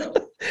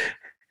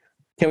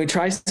 can we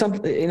try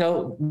something?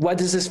 What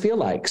does this feel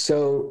like?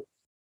 So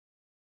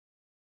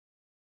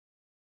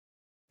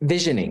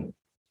visioning,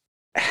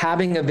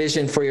 having a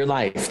vision for your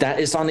life, that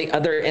is on the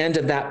other end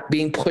of that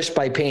being pushed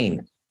by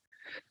pain.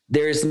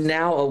 There's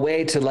now a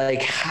way to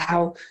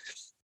how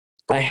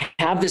I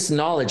have this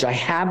knowledge, I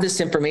have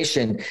this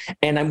information,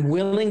 and I'm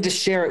willing to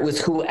share it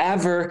with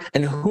whoever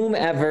and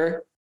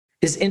whomever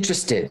is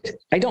interested.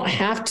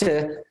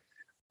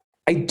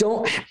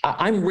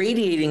 I'm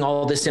radiating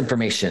all this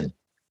information.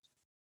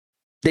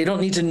 They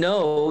don't need to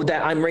know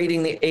that I'm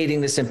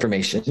radiating this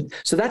information.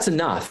 So that's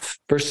enough,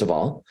 first of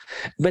all.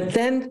 But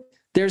then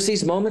there's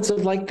these moments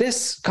of like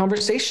this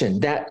conversation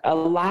that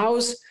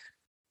allows,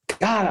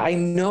 God, I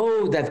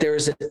know that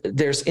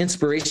there's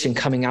inspiration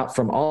coming out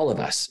from all of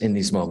us in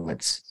these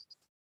moments.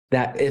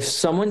 That if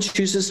someone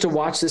chooses to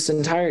watch this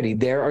entirety,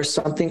 there's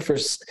something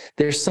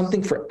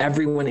for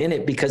everyone in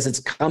it, because it's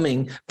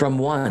coming from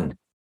one.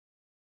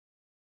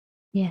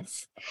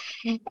 Yes.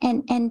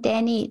 And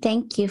Danny,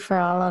 thank you for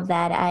all of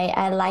that.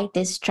 I like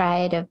this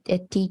triad of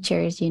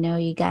teachers.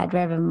 You got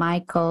Reverend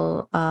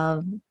Michael,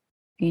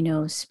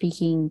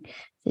 speaking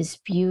this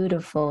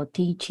beautiful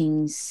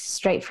teachings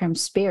straight from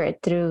spirit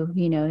through,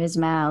 his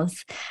mouth.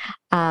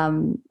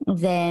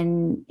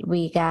 Then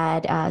we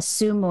got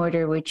Sue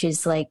Mortar, which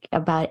is like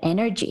about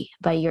energy,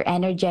 about your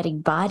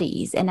energetic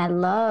bodies. And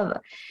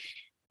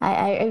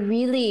I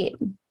really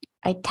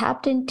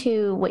tapped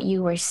into what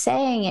you were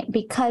saying,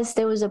 because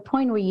there was a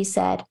point where you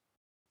said,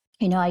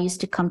 I used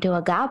to come to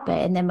Agape,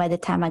 and then by the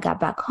time I got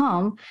back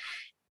home,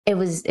 it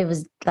was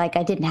like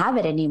I didn't have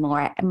it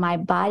anymore. My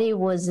body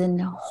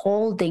wasn't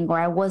holding, or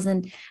I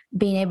wasn't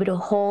being able to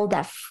hold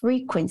that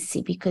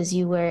frequency, because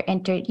you were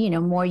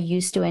more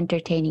used to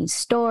entertaining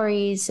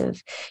stories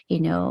of,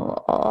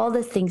 all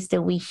the things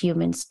that we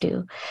humans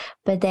do.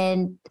 But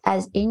then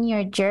as in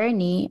your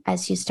journey,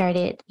 as you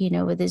started,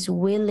 with this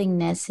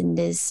willingness and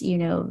this,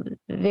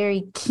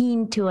 very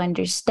keen to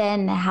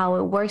understand how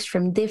it works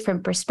from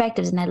different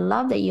perspectives. And I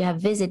love that you have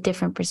visited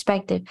different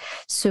perspectives.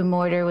 Sue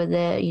Mortar with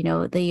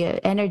the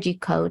energy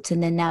codes,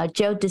 and then now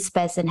Joe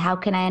Dispenza, and how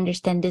can I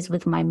understand this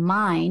with my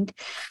mind?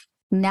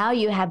 Now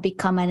you have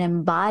become an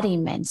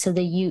embodiment, so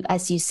that you,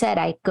 as you said,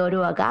 I go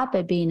to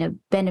Agape being a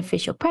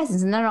beneficial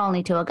presence, not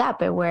only to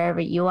Agape, wherever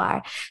you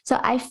are. So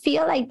I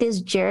feel like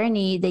this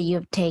journey that you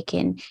have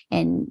taken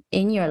and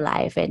in your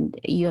life, and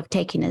you have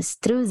taken us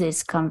through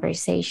this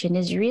conversation,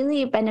 is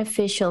really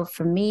beneficial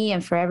for me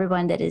and for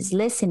everyone that is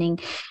listening,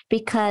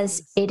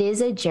 because it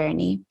is a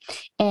journey.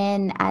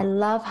 And I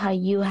love how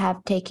you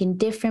have taken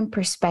different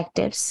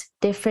perspectives,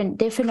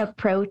 different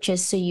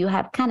approaches, so you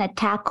have kind of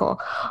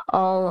tackled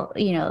all,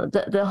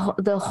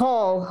 the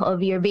whole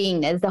of your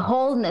beingness, the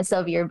wholeness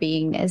of your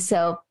beingness.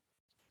 So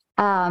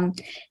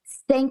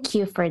thank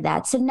you for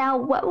that. So now,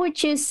 what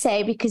would you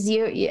say? Because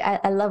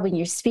I love when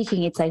you're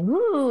speaking. It's like,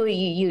 ooh,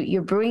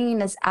 you're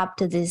bringing us up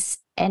to this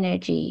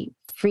energy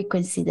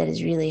frequency that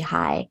is really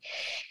high.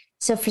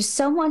 So for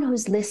someone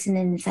who's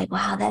listening, it's like,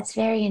 wow, that's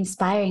very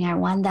inspiring. I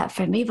want that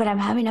for me, but I'm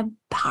having a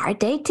hard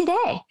day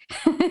today.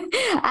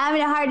 I'm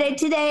having a hard day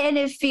today, and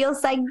it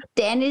feels like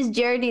Danny's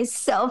journey is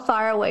so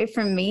far away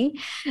from me.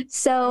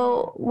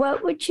 So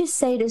what would you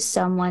say to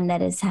someone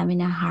that is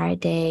having a hard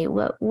day?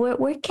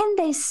 Where can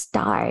they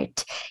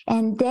start?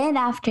 And then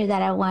after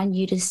that, I want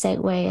you to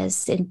segue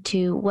us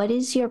into what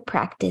is your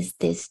practice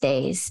these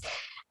days?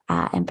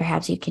 And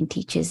perhaps you can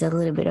teach us a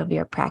little bit of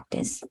your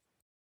practice.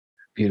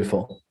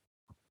 Beautiful.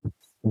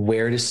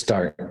 Where to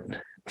start?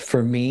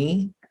 For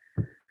me,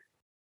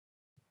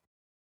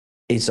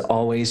 it's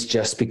always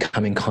just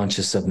becoming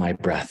conscious of my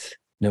breath.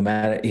 No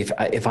matter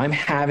if I'm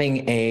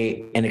having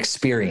an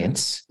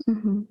experience,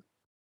 mm-hmm.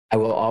 I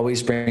will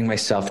always bring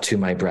myself to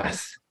my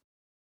breath.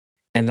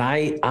 And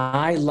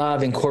I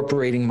love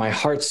incorporating my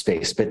heart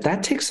space, but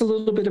that takes a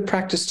little bit of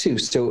practice too.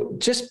 So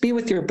just be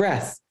with your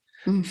breath,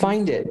 mm-hmm.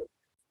 Find it.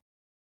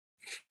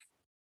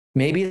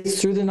 Maybe it's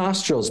through the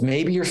nostrils.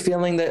 Maybe you're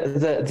feeling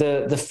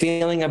the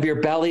feeling of your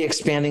belly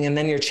expanding and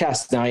then your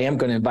chest. Now, I am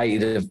going to invite you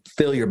to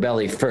fill your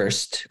belly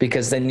first,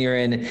 because then you're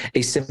in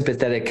a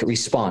sympathetic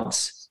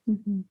response,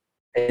 mm-hmm.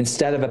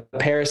 instead of a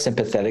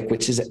parasympathetic,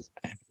 which is,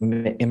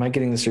 am I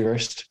getting this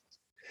reversed?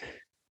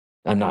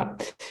 I'm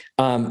not.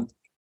 And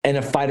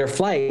a fight or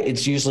flight,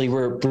 it's usually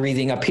we're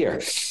breathing up here.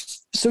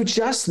 So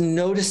just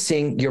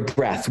noticing your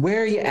breath.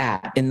 Where are you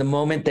at in the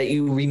moment that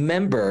you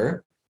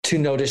remember to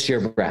notice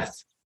your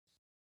breath?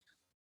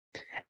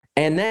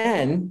 And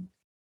then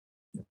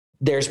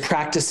there's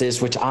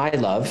practices, which I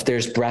love.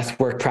 There's breath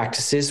work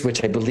practices,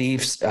 which I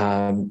believe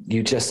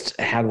you just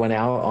had one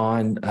out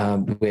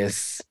on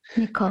with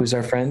Nicole. Who's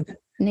our friend?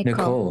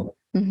 Nicole.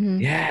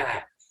 Mm-hmm.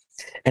 Yeah.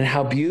 And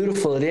how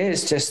beautiful it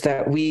is just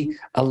that we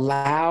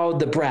allow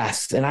the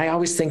breath. And I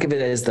always think of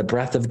it as the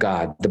breath of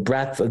God, the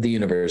breath of the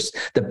universe,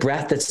 the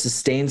breath that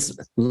sustains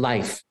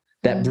life,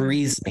 that mm-hmm.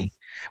 breathes me.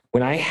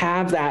 When I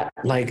have that,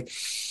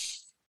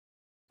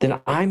 then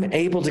I'm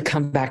able to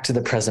come back to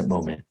the present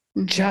moment,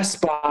 mm-hmm.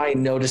 just by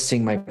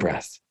noticing my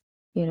breath.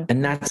 Beautiful.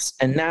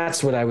 And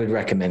that's what I would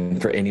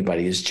recommend for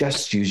anybody, is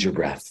just use your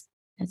breath.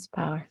 That's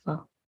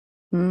powerful.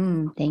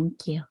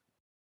 Thank you.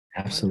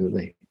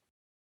 Absolutely.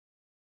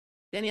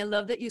 Danny, I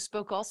love that you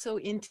spoke also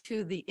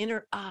into the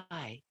inner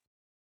eye,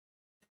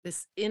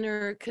 this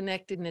inner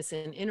connectedness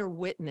and inner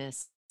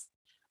witness.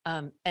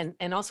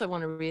 And also I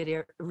want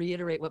to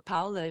reiterate what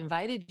Paula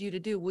invited you to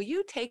do. Will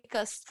you take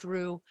us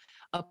through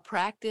a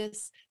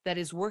practice that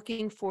is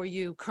working for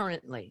you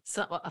currently?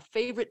 So a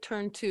favorite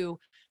turn to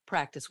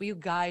practice? Will you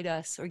guide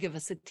us or give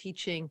us a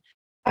teaching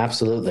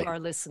Absolutely. for our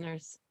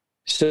listeners?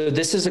 So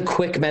this is a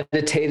quick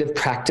meditative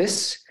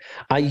practice.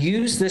 I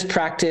use this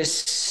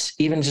practice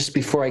even just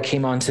before I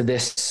came onto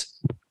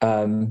this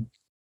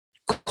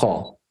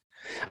call.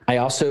 I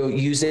also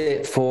use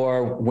it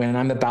for when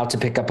I'm about to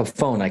pick up a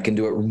phone. I can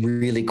do it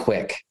really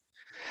quick.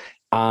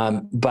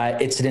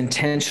 But it's an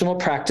intentional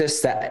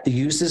practice that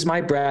uses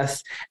my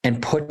breath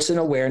and puts an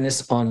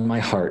awareness on my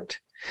heart.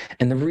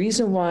 And the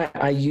reason why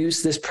I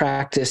use this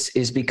practice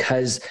is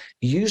because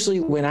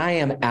usually when I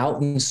am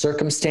out in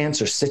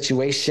circumstance or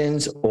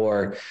situations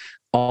or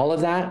all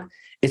of that,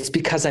 it's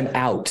because I'm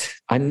out.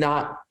 I'm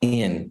not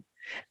in.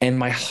 And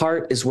my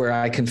heart is where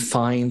I can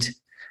find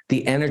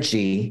the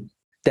energy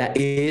that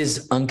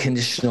is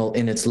unconditional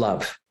in its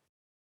love.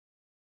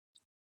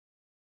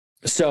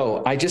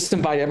 So I just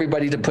invite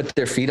everybody to put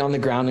their feet on the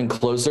ground and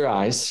close their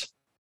eyes.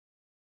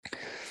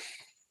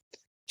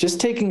 Just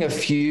taking a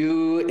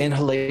few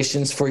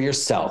inhalations for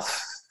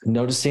yourself,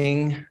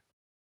 noticing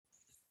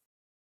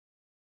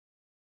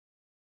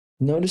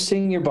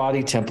your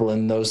body temple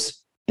in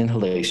those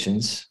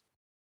inhalations.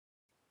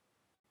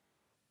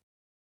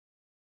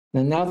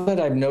 And now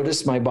that I've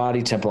noticed my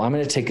body temple, I'm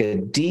going to take a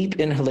deep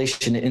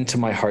inhalation into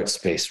my heart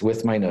space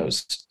with my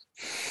nose,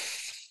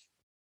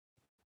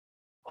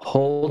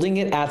 holding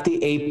it at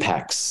the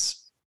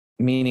apex,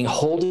 meaning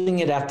holding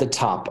it at the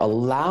top,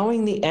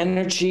 allowing the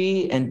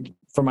energy and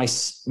for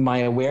my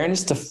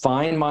awareness to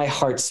find my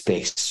heart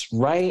space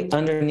right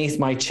underneath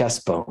my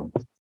chest bone.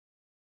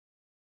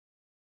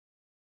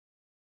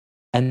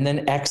 And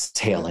then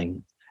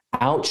exhaling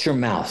out your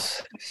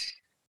mouth.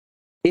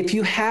 If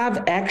you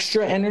have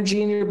extra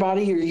energy in your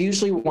body, you're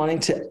usually wanting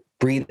to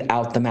breathe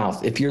out the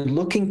mouth. If you're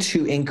looking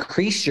to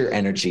increase your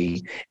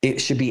energy,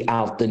 it should be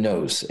out the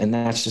nose. And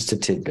that's just a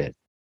tidbit.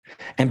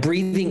 And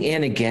breathing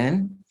in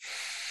again,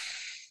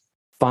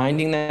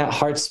 finding that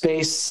heart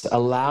space,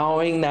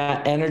 allowing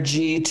that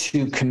energy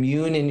to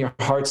commune in your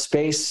heart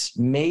space.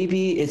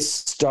 Maybe it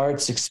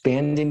starts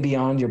expanding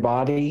beyond your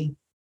body.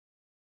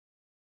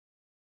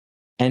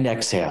 And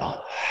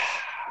exhale.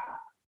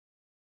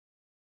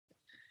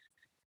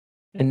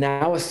 And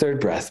now a third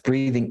breath,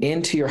 breathing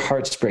into your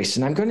heart space.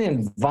 And I'm going to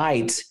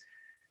invite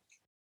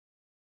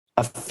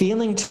a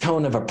feeling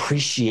tone of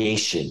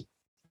appreciation,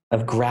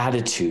 of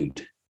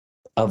gratitude,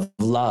 of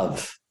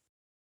love.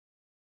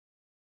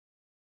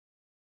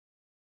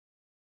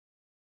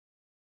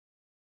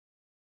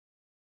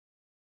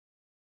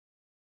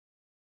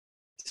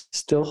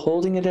 Still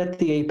holding it at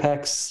the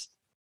apex.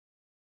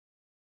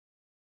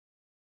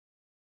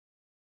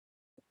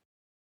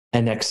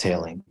 And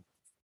exhaling.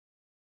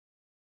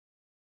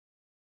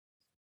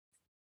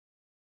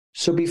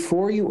 So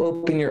before you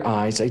open your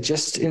eyes, I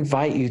just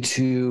invite you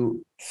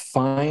to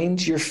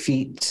find your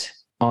feet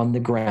on the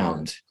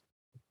ground.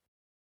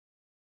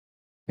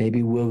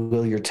 Maybe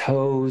wiggle your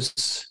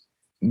toes.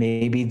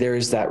 Maybe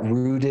there's that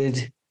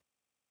rooted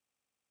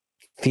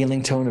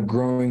feeling tone of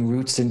growing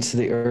roots into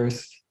the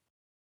earth.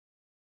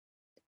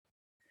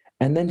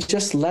 And then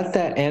just let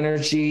that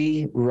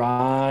energy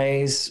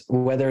rise,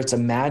 whether it's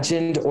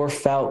imagined or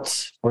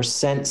felt or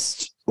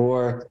sensed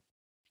or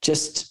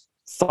just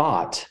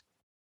thought.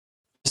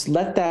 Just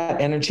let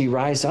that energy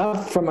rise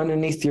up from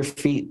underneath your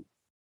feet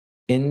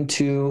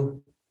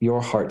into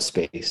your heart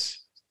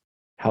space,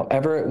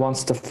 however it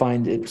wants to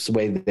find its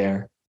way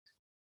there.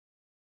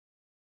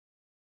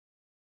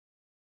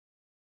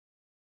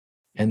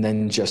 And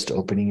then just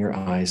opening your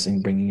eyes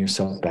and bringing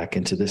yourself back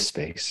into this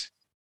space.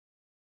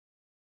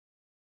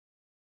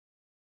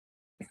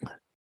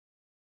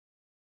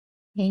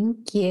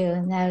 Thank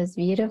you. That was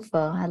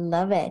beautiful. I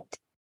love it.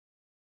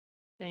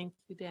 Thank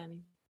you,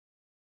 Danny.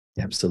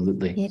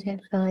 Absolutely.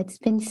 Beautiful. It's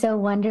been so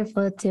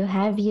wonderful to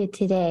have you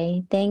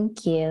today.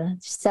 Thank you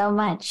so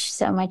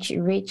much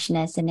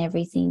richness in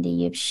everything that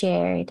you've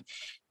shared.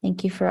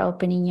 Thank you for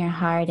opening your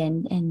heart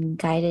and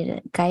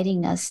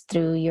guiding us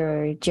through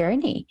your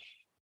journey.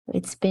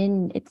 It's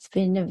been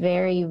a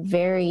very,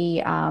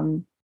 very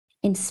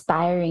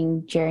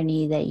inspiring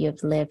journey that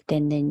you've lived,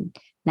 and then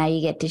now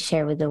you get to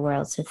share with the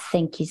world. So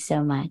thank you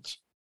so much.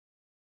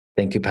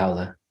 Thank you,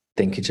 Paula.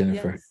 Thank you,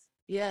 Jennifer.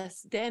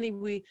 Yes. Danny,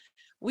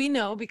 we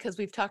know because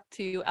we've talked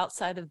to you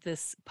outside of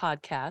this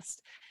podcast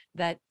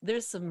that there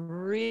are some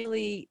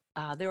really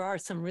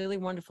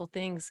wonderful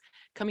things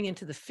coming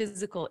into the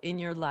physical in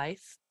your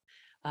life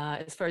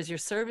as far as your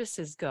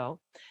services go.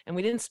 And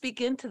we didn't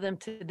speak into them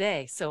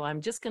today. So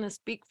I'm just going to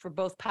speak for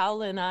both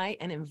Paula and I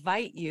and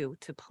invite you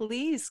to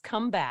please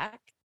come back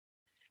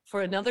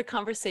for another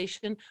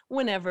conversation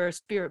whenever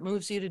Spirit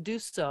moves you to do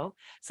so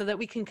that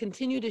we can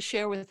continue to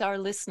share with our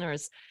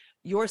listeners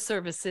your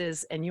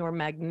services and your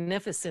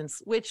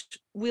magnificence, which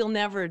we'll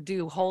never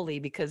do wholly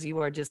because you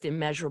are just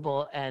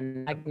immeasurable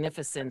and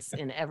magnificence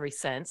in every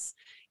sense,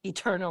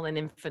 eternal and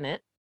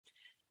infinite.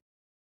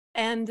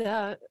 And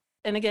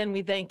again,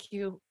 we thank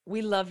you.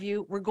 We love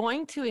you. We're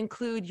going to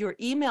include your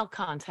email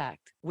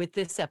contact with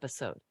this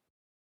episode,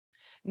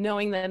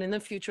 knowing that in the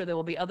future, there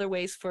will be other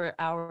ways for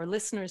our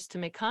listeners to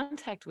make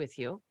contact with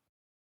you.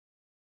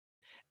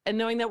 and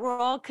knowing that we're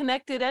all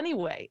connected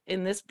anyway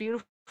in this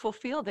beautiful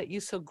field that you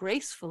so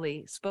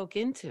gracefully spoke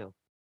into.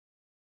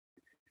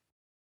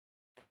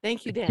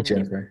 Thank you, Danny.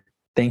 Jennifer.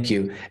 Thank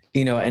you.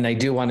 And I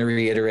do want to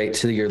reiterate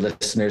to your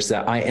listeners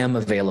that I am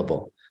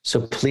available.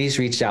 So please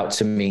reach out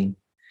to me.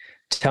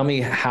 Tell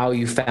me how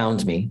you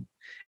found me,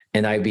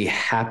 and I'd be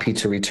happy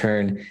to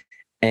return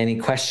any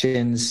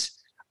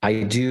questions.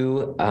 I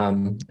do,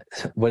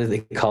 what do they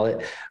call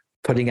it?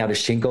 Putting out a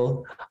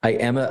shingle. I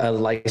am a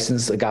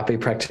licensed agape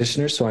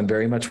practitioner, so I'm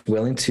very much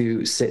willing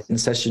to sit in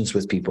sessions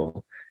with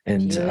people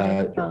and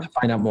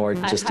find out more.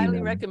 I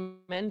highly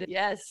recommend it.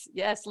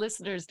 Yes,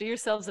 listeners, do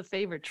yourselves a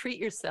favor. Treat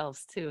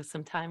yourselves to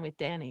some time with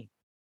Danny.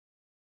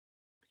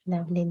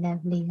 Lovely,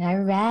 lovely. All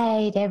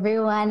right,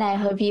 everyone. I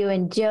hope you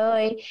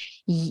enjoy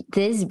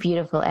this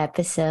beautiful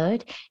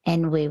episode,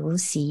 and we will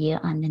see you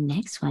on the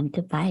next one.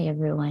 Goodbye,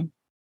 everyone.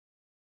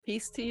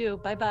 Peace to you.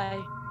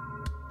 Bye-bye.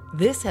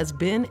 This has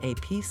been a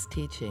Peace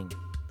Teaching.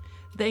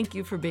 Thank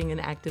you for being an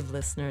active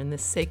listener in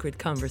this sacred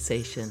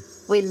conversation.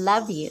 We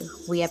love you,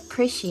 we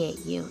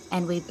appreciate you,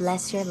 and we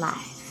bless your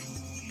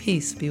life.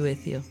 Peace be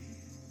with you.